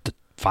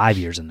 5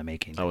 years in the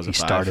making. Oh, was he it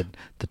 5? started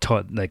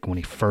like when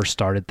he first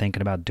started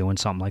thinking about doing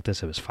something like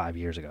this, it was 5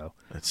 years ago.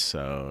 That's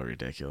so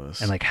ridiculous.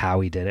 And like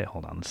how he did it.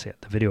 Hold on, let's see it.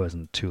 The video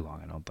isn't too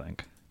long, I don't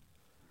think.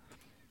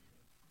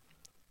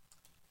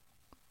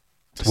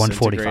 It's 1:45.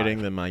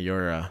 Disintegrating the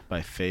Mayura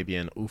by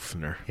Fabian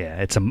Ufner. Yeah,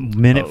 it's a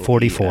minute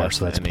 44,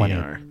 so that's plenty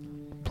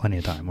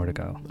of time. Where to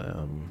go?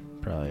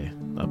 Probably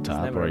up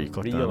top never where you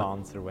clicked a real on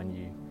it. answer when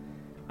you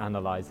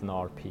analyze an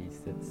art piece.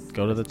 It's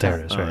Go to the there top.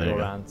 it is, right there you your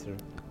go. answer,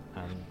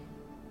 and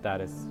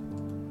that is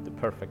the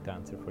perfect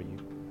answer for you.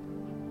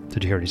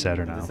 Did you hear what he said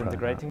or not?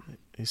 Disintegrating.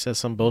 He says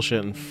some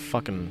bullshit in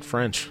fucking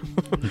French.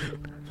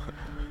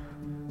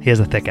 He has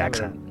a thick It's never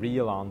accent. a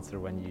real answer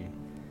when you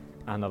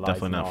analyze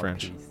Definitely an not art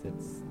French.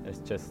 piece. It's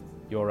just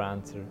your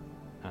answer,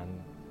 and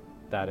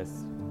that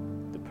is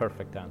the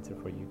perfect answer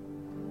for you.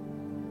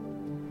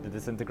 The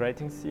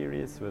Disintegrating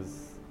series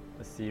was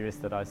a series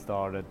that I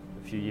started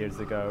a few years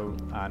ago,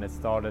 and it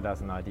started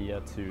as an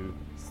idea to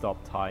stop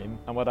time.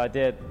 And what I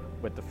did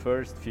with the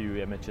first few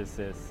images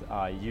is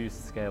I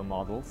used scale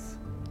models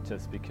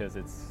just because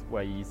it's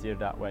way easier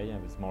that way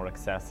and it's more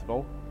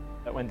accessible.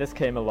 When this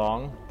came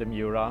along, the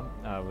Miura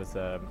was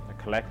a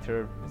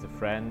collector, was a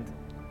friend,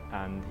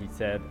 and he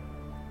said,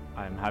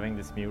 I'm having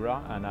this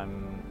Miura and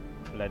I'm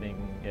letting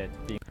it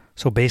be.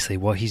 So basically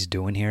what he's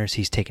doing here is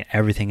he's taking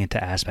everything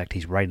into aspect.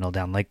 He's writing it all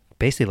down, like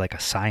basically like a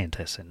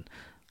scientist, and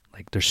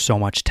like there's so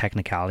much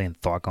technicality and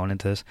thought going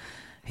into this.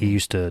 He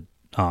used to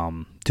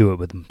do it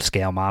with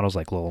scale models,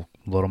 like little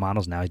little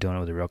models. Now he's doing it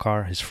with a real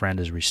car. His friend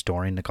is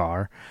restoring the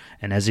car,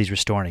 and as he's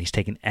restoring it, he's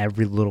taking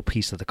every little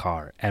piece of the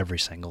car, every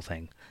single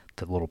thing,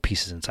 the little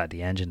pieces inside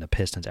the engine, the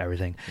pistons,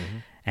 everything,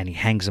 and he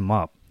hangs them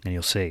up, and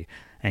you'll see,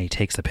 and he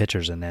takes the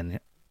pictures and then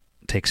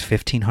takes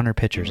 1,500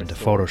 pictures into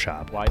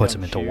Photoshop, puts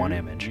them into one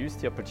image. Use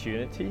the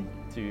opportunity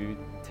to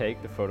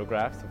take the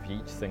photographs of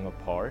each single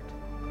part.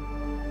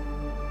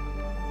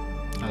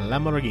 A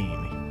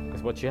Lamborghini.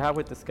 Because what you have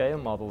with the scale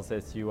models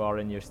is you are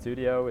in your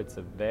studio, it's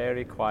a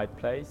very quiet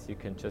place, you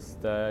can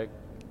just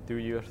do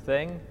your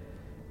thing,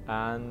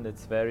 and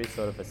it's very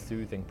sort of a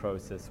soothing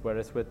process.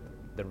 Whereas with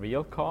the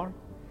real car,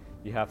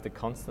 you have the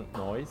constant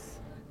noise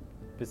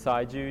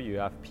beside you, you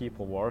have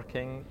people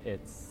working,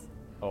 it's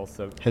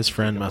also... His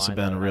friend must have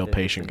been a real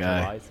patient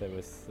guy. July, so it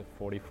was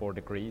 44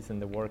 degrees in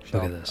the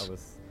workshop. Look at this. I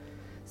was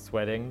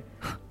sweating,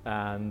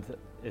 and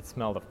it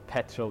smelled of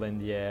petrol in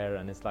the air,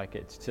 and it's like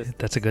it's just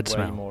That's a good way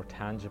smell. more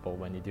tangible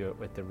when you do it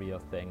with the real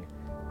thing.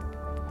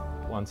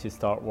 Once you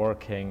start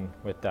working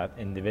with that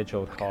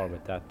individual car,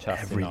 with that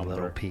chassis Every number,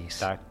 little piece.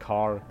 that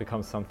car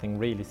becomes something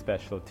really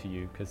special to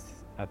you, because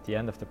at the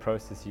end of the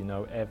process you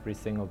know every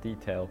single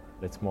detail.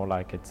 It's more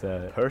like it's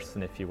a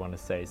person, if you want to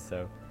say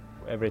so.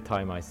 Every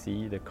time I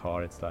see the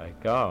car, it's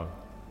like, oh,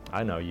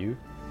 I know you.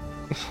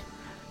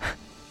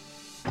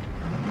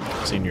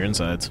 Seen your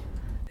insides.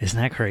 Isn't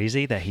that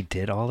crazy that he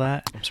did all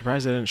that? I'm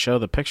surprised they didn't show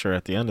the picture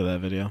at the end of that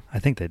video. I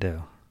think they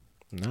do.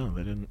 No,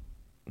 they didn't.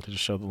 They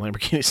just showed the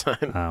Lamborghini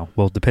sign. Oh,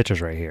 well, the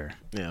picture's right here.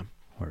 Yeah.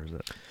 Where is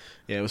it?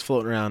 Yeah, it was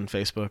floating around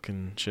Facebook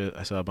and shit.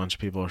 I saw a bunch of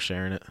people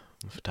sharing it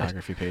on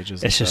photography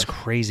pages. It's just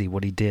crazy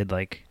what he did.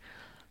 Like,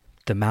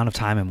 the amount of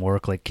time and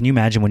work. Like, can you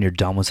imagine when you're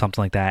done with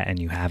something like that and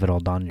you have it all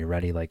done and you're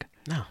ready? Like,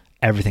 no.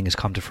 Everything has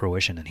come to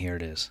fruition and here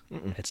it is.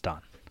 Mm-mm. It's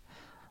done.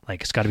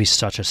 Like, it's got to be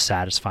such a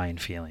satisfying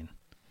feeling.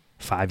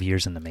 5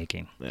 years in the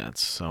making. Yeah,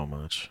 it's so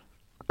much.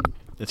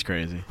 It's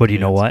crazy. But you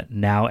know what?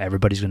 Now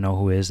everybody's going to know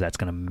who it is. That's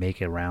going to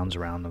make it rounds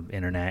around the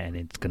internet, and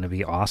it's going to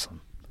be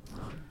awesome.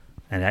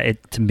 And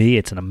to me,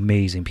 it's an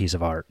amazing piece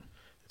of art.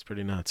 It's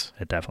pretty nuts.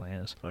 It definitely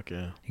is. Fuck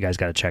yeah. You guys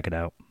got to check it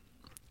out.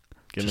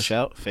 Give him a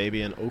shout.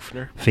 Fabian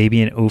Ofner.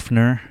 Fabian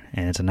Ofner,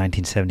 and it's a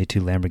 1972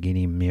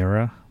 Lamborghini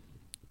Miura.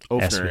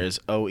 Ofner is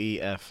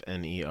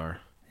Oefner.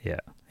 Yeah.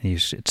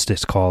 It's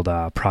just called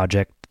the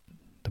project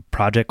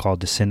called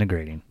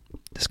Disintegrating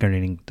X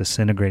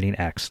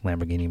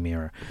Lamborghini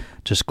Miura.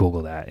 Just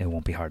Google that. It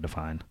won't be hard to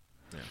find.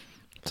 Yeah.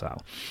 So,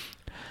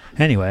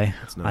 anyway,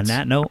 on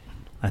that note,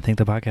 I think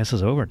the podcast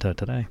is over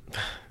today.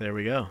 There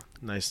we go.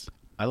 Nice.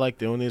 I like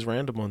doing these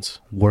random ones.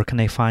 Where can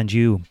they find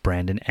you,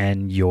 Brandon,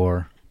 and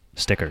your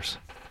stickers?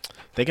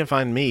 They can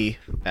find me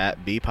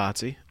at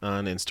bpotsy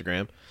on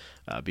Instagram,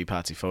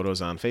 bpotsy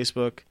photos on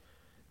Facebook,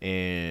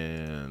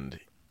 and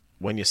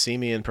when you see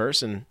me in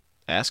person,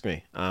 ask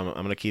me. I'm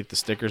going to keep the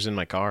stickers in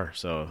my car,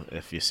 so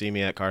if you see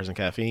me at Cars and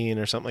Caffeine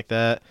or something like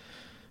that,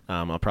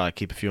 I'll probably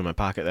keep a few in my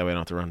pocket. That way I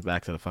don't have to run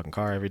back to the fucking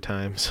car every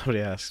time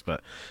somebody asks.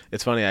 But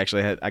it's funny,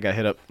 actually, I got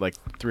hit up, like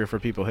 3 or 4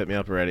 people hit me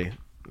up already,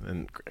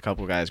 and a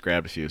couple guys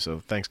grabbed a few, so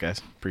thanks, guys.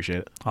 Appreciate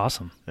it.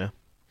 Awesome. Yeah.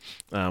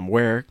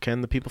 Where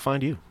can the people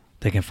find you?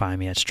 They can find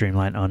me at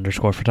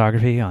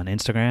Streamline_photography on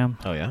Instagram.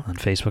 Oh, yeah? On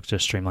Facebook,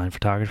 just Streamline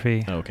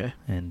Photography. Okay.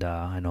 And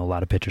I know a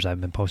lot of pictures. I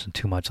haven't been posting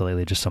too much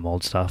lately, just some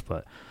old stuff,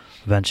 but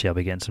eventually I'll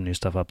be getting some new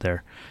stuff up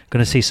there.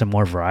 Going to see some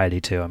more variety,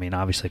 too. I mean,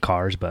 obviously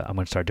cars, but I'm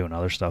going to start doing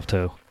other stuff,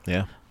 too.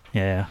 Yeah?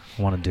 Yeah,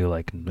 I want to do,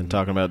 like... Been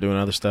talking about doing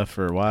other stuff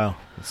for a while.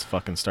 Let's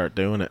fucking start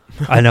doing it.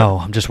 I know.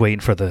 I'm just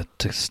waiting for to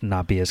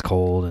not be as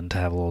cold and to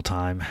have a little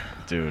time.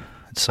 Dude.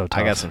 It's so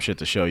tough. I got some shit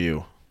to show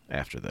you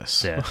after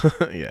this. Yeah.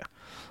 Yeah.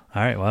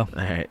 All right, well,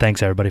 All right.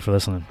 Thanks, everybody, for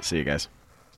listening. See you guys.